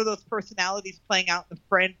 how are those personalities playing out in the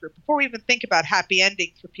friend group? Before we even think about happy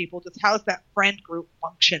endings for people, just how's that friend group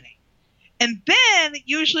functioning? And then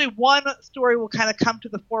usually one story will kind of come to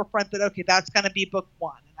the forefront that, okay, that's going to be book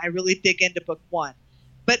one. And I really dig into book one.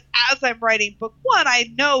 But as I'm writing book one,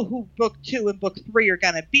 I know who book two and book three are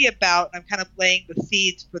going to be about. And I'm kind of laying the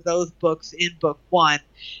seeds for those books in book one.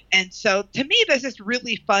 And so to me, this is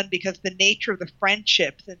really fun because the nature of the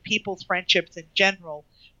friendships and people's friendships in general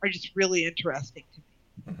are just really interesting to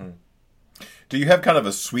me. Mm-hmm. Do you have kind of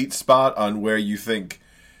a sweet spot on where you think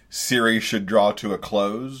series should draw to a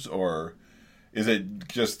close, or is it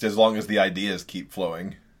just as long as the ideas keep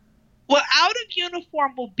flowing? Well, Out of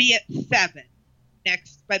Uniform will be at 7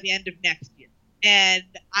 by the end of next year. And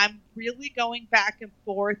I'm really going back and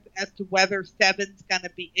forth as to whether 7's going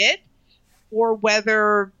to be it or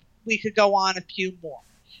whether we could go on a few more.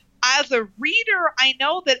 As a reader, I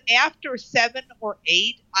know that after 7 or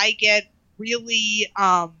 8, I get really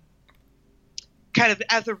kind of,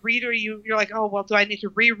 as a reader, you're like, oh, well, do I need to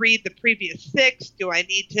reread the previous 6? Do I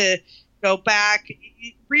need to go back?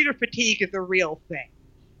 Reader fatigue is a real thing.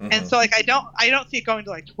 Mm-hmm. And so like I don't see it going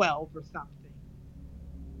to like 12 or something.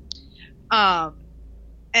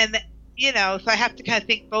 And you know, so I have to kind of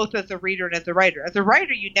think both as a reader and as a writer. As a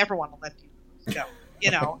writer, you never want to let the universe go.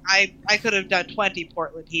 You know, I could have done 20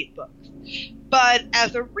 Portland Heat books. But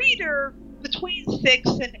as a reader, between 6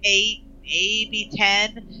 and 8, maybe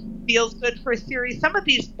 10 feels good for a series. Some of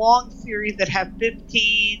these long series that have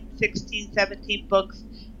 15, 16, 17 books,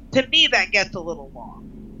 to me, that gets a little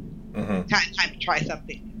long. Mm-hmm. Time to try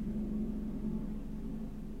something.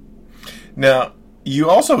 Now, you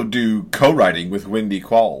also do co-writing with Wendy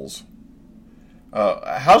Qualls.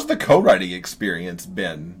 How's the co-writing experience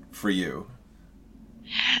been for you?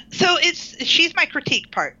 So she's my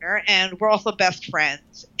critique partner, and we're also best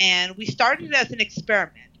friends. And we started as an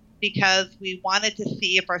experiment because we wanted to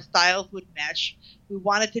see if our styles would mesh. We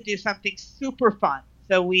wanted to do something super fun.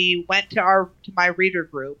 So we went to my reader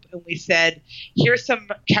group and we said, here's some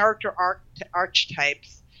character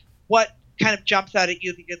archetypes. What kind of jumps out at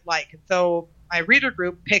you that you'd like? And so my reader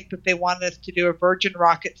group picked that they wanted us to do a virgin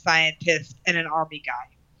rocket scientist and an army guy.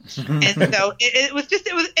 And so it was just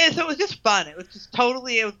fun. It was just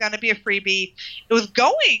totally, it was going to be a freebie. It was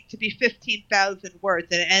going to be 15,000 words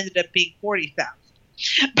and it ended up being 40,000.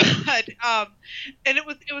 But and it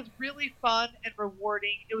was really fun and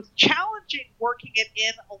rewarding. It was challenging working it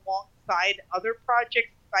in alongside other projects.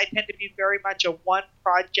 I tend to be very much a one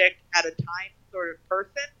project at a time sort of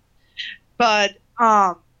person. But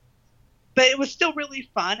it was still really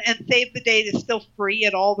fun, and Save the Date is still free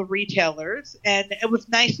at all the retailers. And it was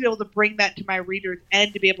nice to be able to bring that to my readers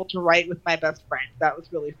and to be able to write with my best friend. That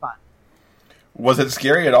was really fun. Was it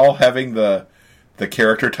scary at all having the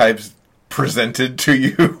character types presented to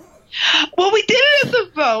you? Well, we did it as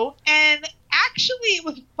a vote, and actually it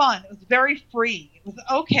was fun. It was very free. It was,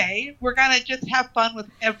 okay, we're going to just have fun with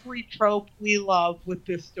every trope we love with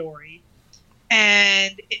this story.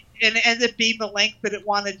 And it ended up being the length that it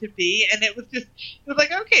wanted to be. And it was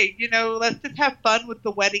like, okay, you know, let's just have fun with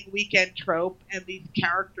the wedding weekend trope and these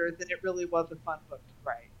characters. And it really was a fun book to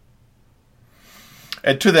write.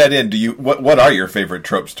 And to that end, what are your favorite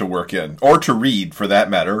tropes to work in, or to read for that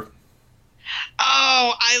matter?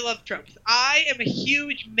 Oh, I love tropes. I am a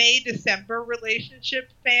huge May-December relationship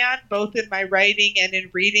fan, both in my writing and in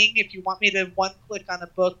reading. If you want me to one click on a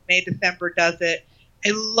book, May-December does it. I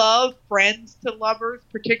love friends to lovers,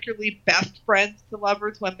 particularly best friends to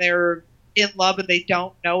lovers when they're in love and they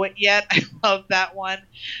don't know it yet. I love that one.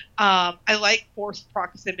 I like forced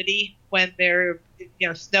proximity when they're, you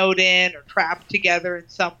know, snowed in or trapped together in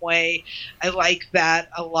some way. I like that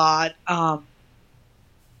a lot. Trying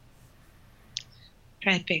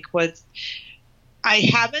to think, I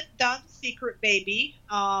haven't done Secret Baby.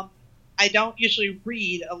 I don't usually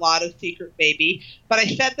read a lot of Secret Baby, but I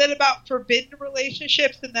said that about forbidden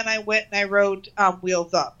relationships, and then I went and I wrote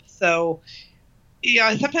Wheels Up. So, you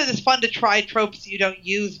know, sometimes it's fun to try tropes you don't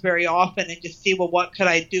use very often and just see, well, what could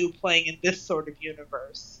I do playing in this sort of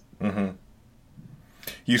universe? Mm-hmm.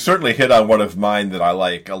 You certainly hit on one of mine that I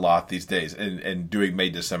like a lot these days, and doing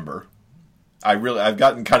May-December. I've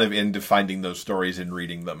gotten kind of into finding those stories and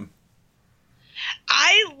reading them.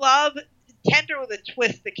 I love Tender with a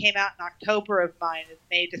Twist that came out in October of mine is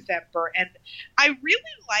May-December, and I really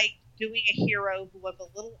like doing a hero who was a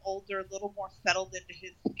little older, a little more settled into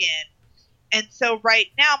his skin. And so right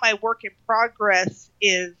now my work in progress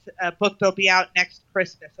is a book that'll be out next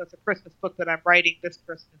Christmas. So it's a Christmas book that I'm writing this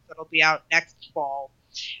Christmas that'll be out next fall.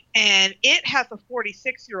 And it has a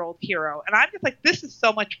 46-year-old hero. And I'm just like, this is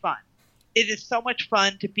so much fun. It is so much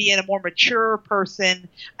fun to be in a more mature person.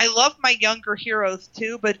 I love my younger heroes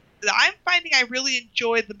too, but I'm finding I really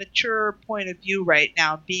enjoy the mature point of view right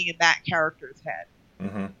now, being in that character's head.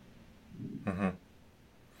 Mm-hmm. Mm-hmm.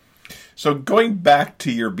 So going back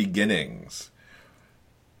to your beginnings,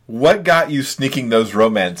 what got you sneaking those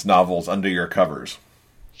romance novels under your covers?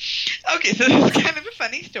 Okay, so this is kind of a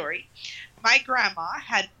funny story. My grandma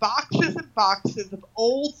had boxes and boxes of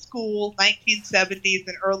old school 1970s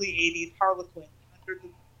and early 80s Harlequins under the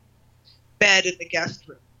bed in the guest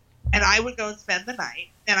room. And I would go and spend the night,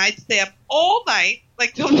 and I'd stay up all night,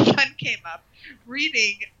 like till the sun came up,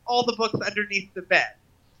 reading all the books underneath the bed.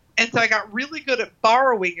 And so I got really good at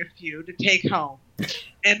borrowing a few to take home.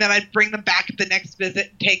 And then I'd bring them back at the next visit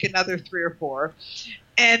and take another 3 or 4.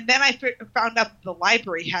 And then I found out that the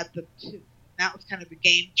library had them too. That was kind of a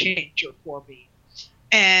game changer for me.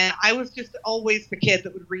 And I was just always the kid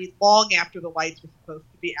that would read long after the lights were supposed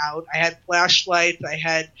to be out. I had flashlights. I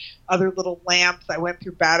had other little lamps. I went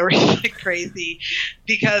through batteries like crazy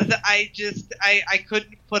because I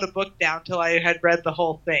couldn't put a book down till I had read the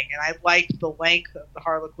whole thing. And I liked the length of the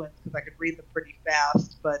Harlequins because I could read them pretty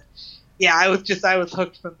fast. But yeah, I was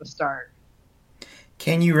hooked from the start.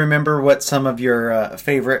 Can you remember what some of your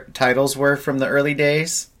favorite titles were from the early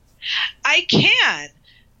days? I can.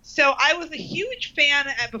 So I was a huge fan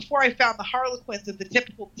before I found the Harlequins of the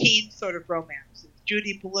typical teen sort of romances.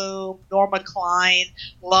 Judy Blume, Norma Klein,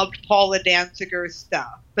 loved Paula Danziger's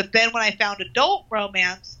stuff. But then when I found adult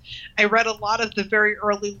romance, I read a lot of the very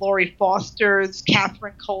early Laurie Fosters,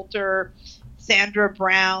 Catherine Coulter, Sandra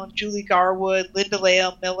Brown, Julie Garwood, Linda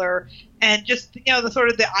Leo Miller, and just, the sort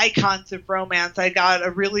of the icons of romance. I got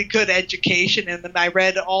a really good education in them. I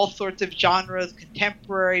read all sorts of genres: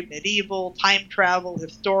 contemporary, medieval, time travel,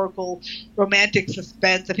 historical, romantic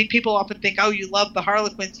suspense. I think people often think, oh, you love the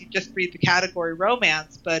Harlequins, you just read the category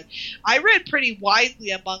romance. But I read pretty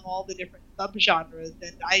widely among all the different subgenres,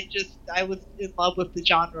 and I was in love with the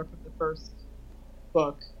genre from the first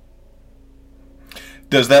book.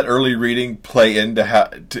 Does that early reading play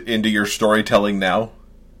into your storytelling now?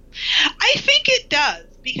 I think it does,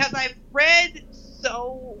 because I've read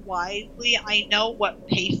so widely. I know what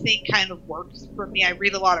pacing kind of works for me. I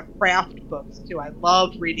read a lot of craft books, too. I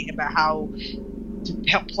love reading about how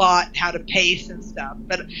to plot and how to pace and stuff.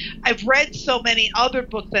 But I've read so many other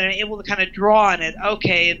books that I'm able to kind of draw on it.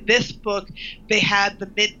 Okay, in this book, they had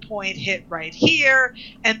the midpoint hit right here,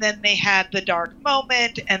 and then they had the dark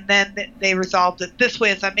moment, and then they resolved it this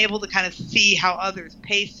way. So I'm able to kind of see how others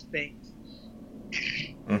pace things.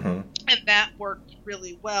 Mm-hmm. And that worked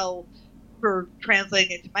really well for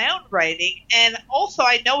translating it to my own writing. And also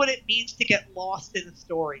I know what it means to get lost in a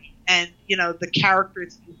story and, the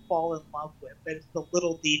characters you fall in love with. That it's the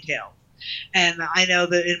little details. And I know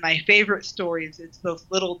that in my favorite stories, it's those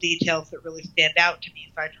little details that really stand out to me.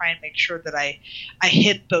 So I try and make sure that I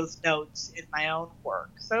hit those notes in my own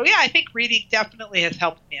work. So yeah, I think reading definitely has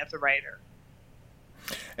helped me as a writer.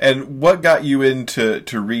 And what got you into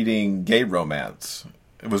reading gay romance?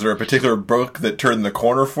 Was there a particular book that turned the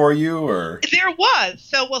corner for you, or? There was.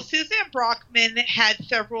 Suzanne Brockman had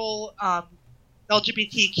several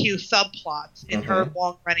LGBTQ subplots in her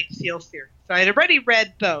long-running Seal series. So I had already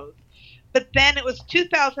read those. But then it was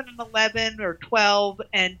 2011 or 12,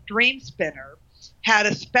 and Dreamspinner had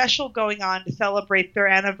a special going on to celebrate their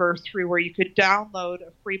anniversary where you could download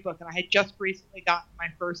a free book. And I had just recently gotten my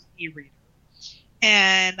first e-reader.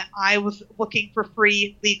 And I was looking for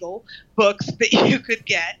free legal books that you could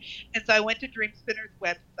get. And so I went to Dreamspinner's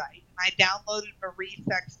website, and I downloaded Marie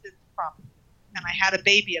Sexton's Promises. And I had a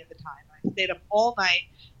baby at the time. I stayed up all night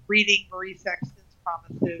reading Marie Sexton's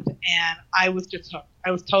Promises, and I was just hooked.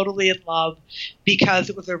 I was totally in love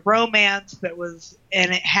because it was a romance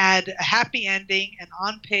and it had a happy ending and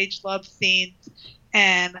on-page love scenes.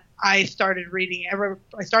 And I started by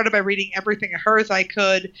reading everything of hers I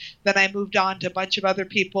could. Then I moved on to a bunch of other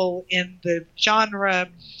people in the genre.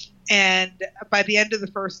 And by the end of the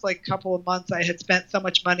first couple of months, I had spent so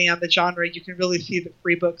much money on the genre. You can really see that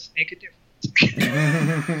free books make a difference.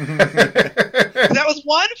 That was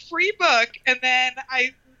one free book, and then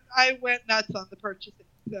I went nuts on the purchasing.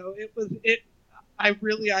 So I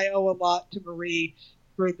owe a lot to Marie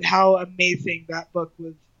for how amazing that book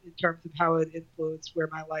was in terms of how it influenced where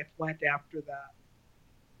my life went after that.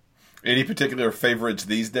 Any particular favorites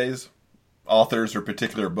these days? Authors or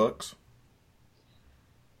particular books?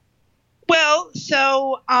 Well,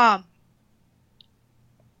 so I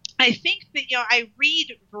I think that, I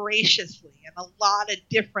read voraciously, and a lot of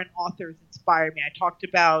different authors inspire me. I talked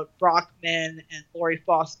about Brockman and Laurie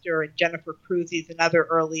Foster and Jennifer Cruzy's another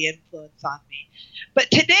early influence on me.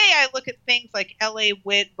 But today I look at things like L.A.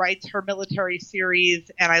 Witt writes her military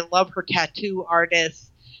series, and I love her tattoo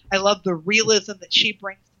artist. I love the realism that she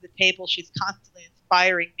brings to the table. She's constantly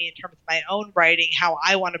inspiring me in terms of my own writing, how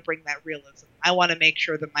I want to bring that realism. I want to make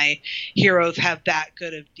sure that my heroes have that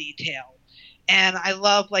good of detail. And I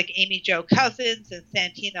love like Amy Jo Cousins and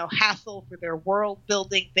Santino Hassel for their world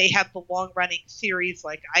building. They have the long running series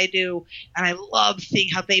like I do. And I love seeing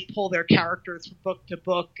how they pull their characters from book to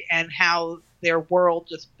book and how their world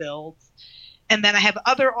just builds. And then I have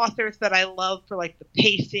other authors that I love for like the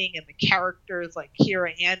pacing and the characters like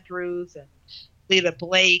Kira Andrews and Lita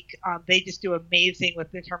Blake. They just do amazing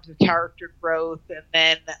in terms of character growth. And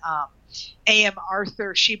then A.M.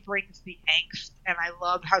 Arthur, she brings the angst, and I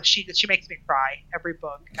love how she makes me cry every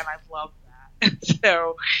book, and I love that.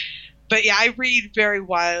 So, but yeah, I read very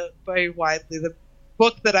widely. The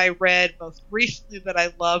book that I read most recently that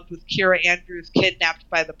I loved was Kira Andrews' Kidnapped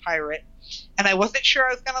by the Pirate, and I wasn't sure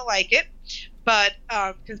I was going to like it, but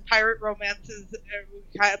because pirate romances,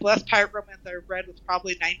 the last pirate romance I read was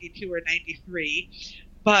probably 92 or 93,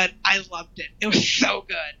 but I loved it. It was so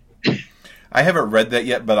good. I haven't read that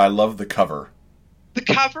yet, but I love the cover. The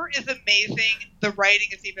cover is amazing. The writing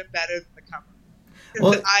is even better than the cover.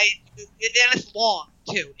 Well, and it's long,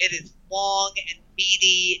 too. It is long and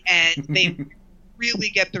meaty, and they really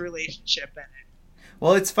get the relationship in it.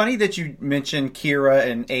 Well, it's funny that you mentioned Kira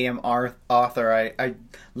and A.M. Arthur. I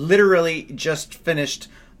literally just finished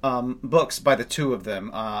books by the two of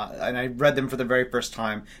them, and I read them for the very first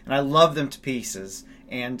time, and I love them to pieces.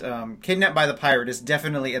 And Kidnapped by the Pirate is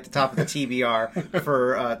definitely at the top of the TBR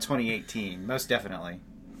for 2018, most definitely.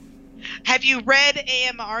 Have you read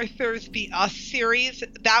A.M. Arthur's The Us series?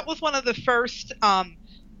 That was one of the first,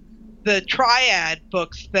 the Triad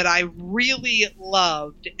books that I really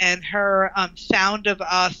loved. And her Sound of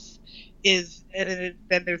Us is, and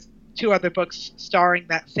then there's two other books starring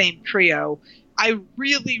that same trio. I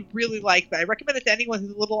really, really like that. I recommend it to anyone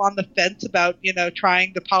who's a little on the fence about,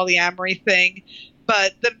 trying the polyamory thing.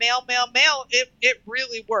 But the male, it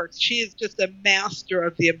really works. She is just a master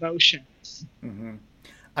of the emotions. Mm-hmm.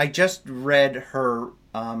 I just read her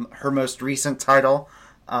most recent title.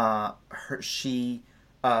 She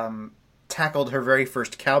tackled her very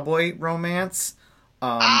first cowboy romance.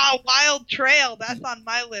 Wild Trail. That's on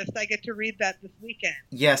my list. I get to read that this weekend.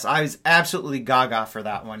 Yes, I was absolutely gaga for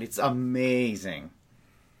that one. It's amazing.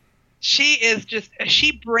 She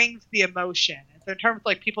brings the emotion. So in terms of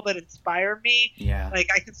like people that inspire me, like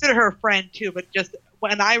I consider her a friend too, but just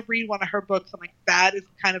when I read one of her books, I'm like, that is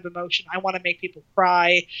the kind of emotion. I want to make people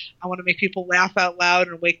cry. I want to make people laugh out loud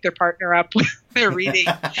and wake their partner up when they're reading.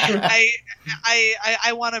 I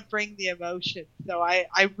want to bring the emotion. So I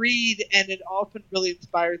read, and it often really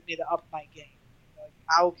inspires me to up my game. Like,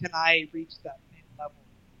 how can I reach that same level?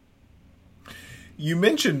 You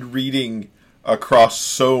mentioned reading across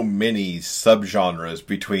so many subgenres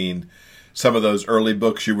between some of those early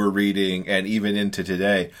books you were reading and even into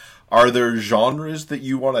today. Are there genres that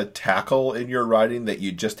you want to tackle in your writing that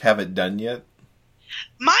you just haven't done yet?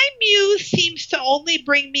 My muse seems to only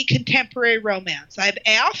bring me contemporary romance. I've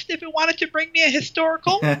asked if it wanted to bring me a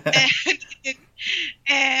historical,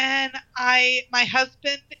 and my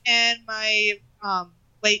husband and my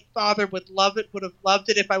late father would have loved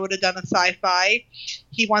it if I would have done a sci-fi.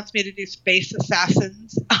 He wants me to do space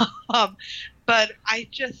assassins, but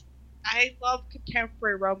I love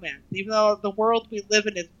contemporary romance, even though the world we live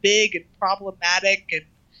in is big and problematic and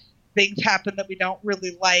things happen that we don't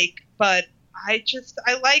really like. But I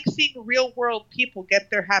like seeing real world people get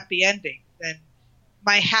their happy endings. And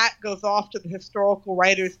my hat goes off to the historical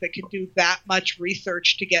writers that can do that much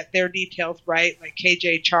research to get their details right, like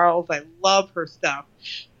KJ Charles. I love her stuff.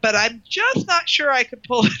 But I'm just not sure I could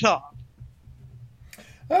pull it off.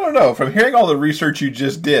 I don't know. From hearing all the research you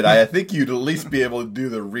just did, I think you'd at least be able to do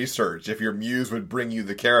the research if your muse would bring you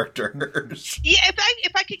the characters. Yeah,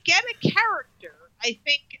 if I could get a character, I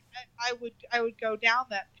think I would go down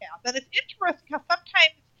that path. And it's interesting how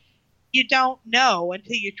sometimes you don't know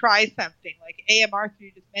until you try something. Like A.M. Arthur,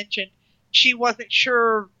 you just mentioned, she wasn't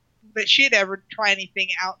sure that she had ever tried anything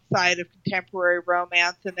outside of contemporary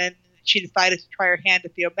romance, and then she decided to try her hand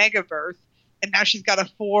at the Omegaverse, and now she's got a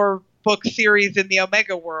 4-book series in the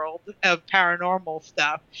Omega world of paranormal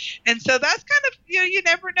stuff. And so that's kind of, you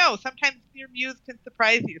never know. Sometimes your muse can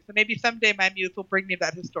surprise you. So maybe someday my muse will bring me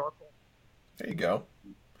that historical. There you go.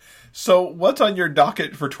 So what's on your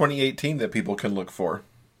docket for 2018 that people can look for?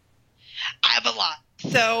 I have a lot.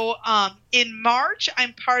 So in March,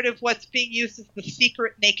 I'm part of what's being used as the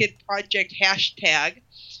Secret Naked Project hashtag,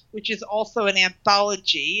 which is also an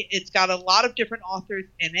anthology. It's got a lot of different authors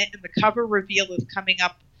in it, and the cover reveal is coming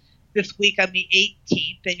up this week on the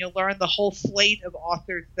 18th, and you'll learn the whole slate of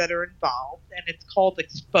authors that are involved, and it's called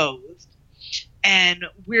Exposed. And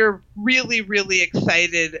we're really, really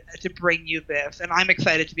excited to bring you this, and I'm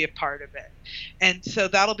excited to be a part of it. And so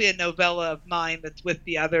that'll be a novella of mine that's with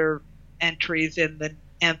the other entries in the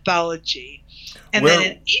anthology. And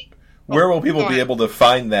where will people be able to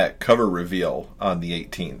find that cover reveal on the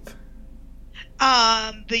 18th?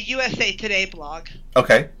 The USA Today blog.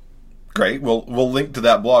 Okay, great. We'll link to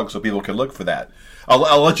that blog so people can look for that.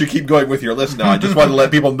 I'll let you keep going with your list now. I just want to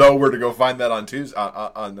let people know where to go find that on Tuesday.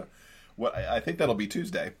 What I think that'll be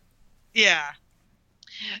Tuesday. Yeah.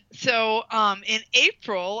 So in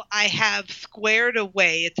April, I have Squared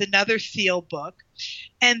Away. It's another Seal book,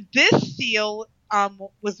 and this Seal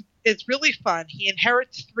is really fun. He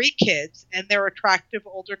inherits 3 kids and their attractive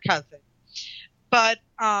older cousin. But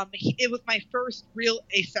it was my first real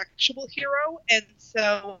asexual hero, and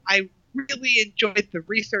so I really enjoyed the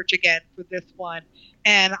research again for this one.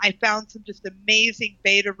 And I found some just amazing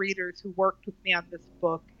beta readers who worked with me on this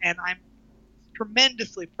book, and I'm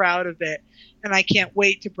tremendously proud of it. And I can't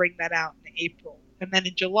wait to bring that out in April. And then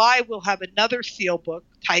in July, we'll have another Seal book,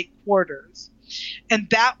 Tight Quarters. And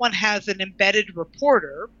that one has an embedded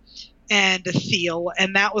reporter and a Seal,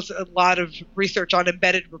 and that was a lot of research on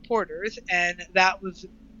embedded reporters, and that was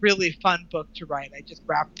really fun book to write. I just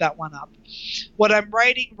wrapped that one up. What I'm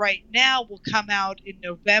writing right now will come out in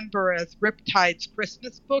November as Riptide's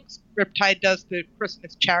Christmas books. Riptide does the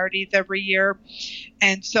Christmas charities every year,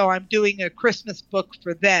 and so I'm doing a Christmas book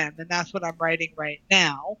for them, and that's what I'm writing right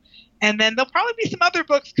now. And then there'll probably be some other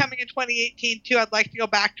books coming in 2018 too. I'd like to go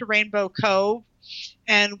back to Rainbow Cove,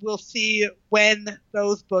 and we'll see when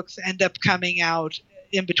those books end up coming out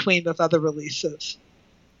in between those other releases.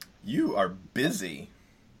 You are busy.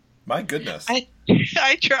 My goodness. I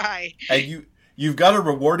try. And you've got a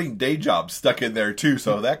rewarding day job stuck in there too,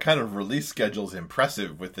 so that kind of release schedule is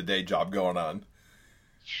impressive with the day job going on.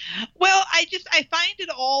 Well, I find it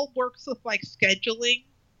all works with like scheduling.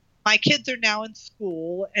 My kids are now in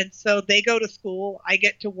school, and so they go to school, I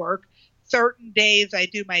get to work. Certain days I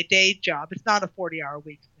do my day job. It's not a 40-hour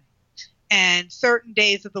week thing. And certain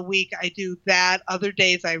days of the week I do that. Other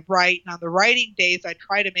days I write. And on the writing days, I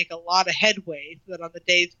try to make a lot of headway so that on the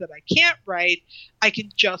days that I can't write, I can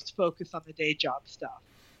just focus on the day job stuff.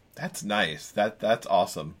 That's nice. That's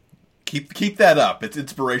awesome. Keep that up. It's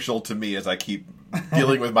inspirational to me as I keep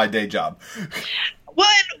dealing with my day job. Well,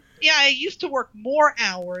 yeah, I used to work more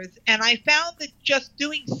hours, and I found that just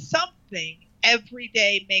doing something every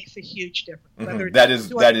day makes a huge difference. Mm-hmm.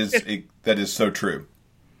 That is so true.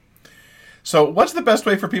 So what's the best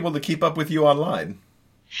way for people to keep up with you online?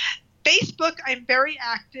 Facebook, I'm very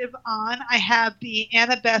active on. I have the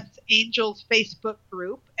Annabeth's Angels Facebook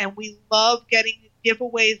group, and we love getting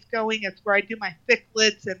giveaways going. It's where I do my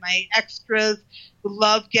ficlets and my extras. We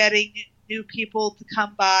love getting new people to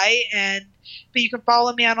come by, but you can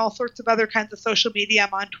follow me on all sorts of other kinds of social media.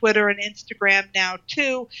 I'm on Twitter and Instagram now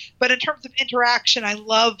too. But in terms of interaction, I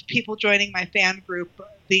love people joining my fan group,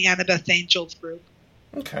 the Annabeth's Angels group.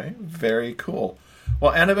 Okay, very cool.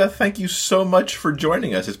 Well, Annabeth, thank you so much for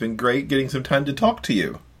joining us. It's been great getting some time to talk to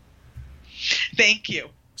you. Thank you.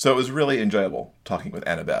 So it was really enjoyable talking with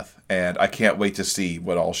Annabeth, and I can't wait to see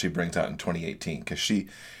what all she brings out in 2018, because she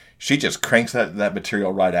just cranks that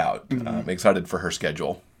material right out. Mm-hmm. I'm excited for her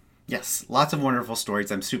schedule. Yes, lots of wonderful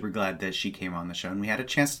stories. I'm super glad that she came on the show and we had a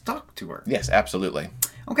chance to talk to her. Yes, absolutely.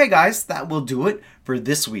 Okay, guys, that will do it for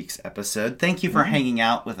this week's episode. Thank you for hanging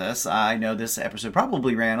out with us. I know this episode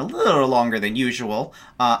probably ran a little longer than usual.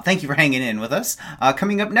 Thank you for hanging in with us.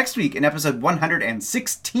 Coming up next week in episode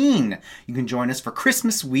 116, you can join us for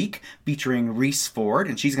Christmas Week featuring Reese Ford,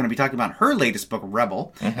 and she's going to be talking about her latest book,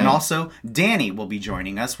 Rebel. Mm-hmm. And also, Danny will be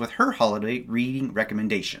joining us with her holiday reading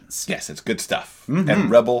recommendations. Yes, it's good stuff. Mm-hmm.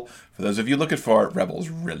 And Rebel, for those of you looking for it, Rebel's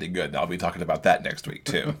really good. And I'll be talking about that next week,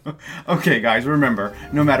 too. Okay, guys, remember,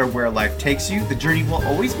 no matter where life takes you, the journey will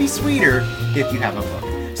always be sweeter if you have a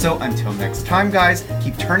book. So until next time, guys,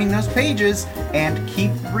 keep turning those pages and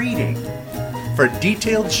keep reading. For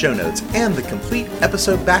detailed show notes and the complete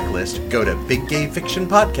episode backlist, go to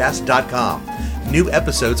biggayfictionpodcast.com. New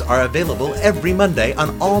episodes are available every Monday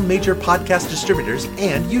on all major podcast distributors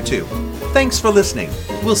and YouTube. Thanks for listening.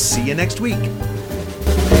 We'll see you next week.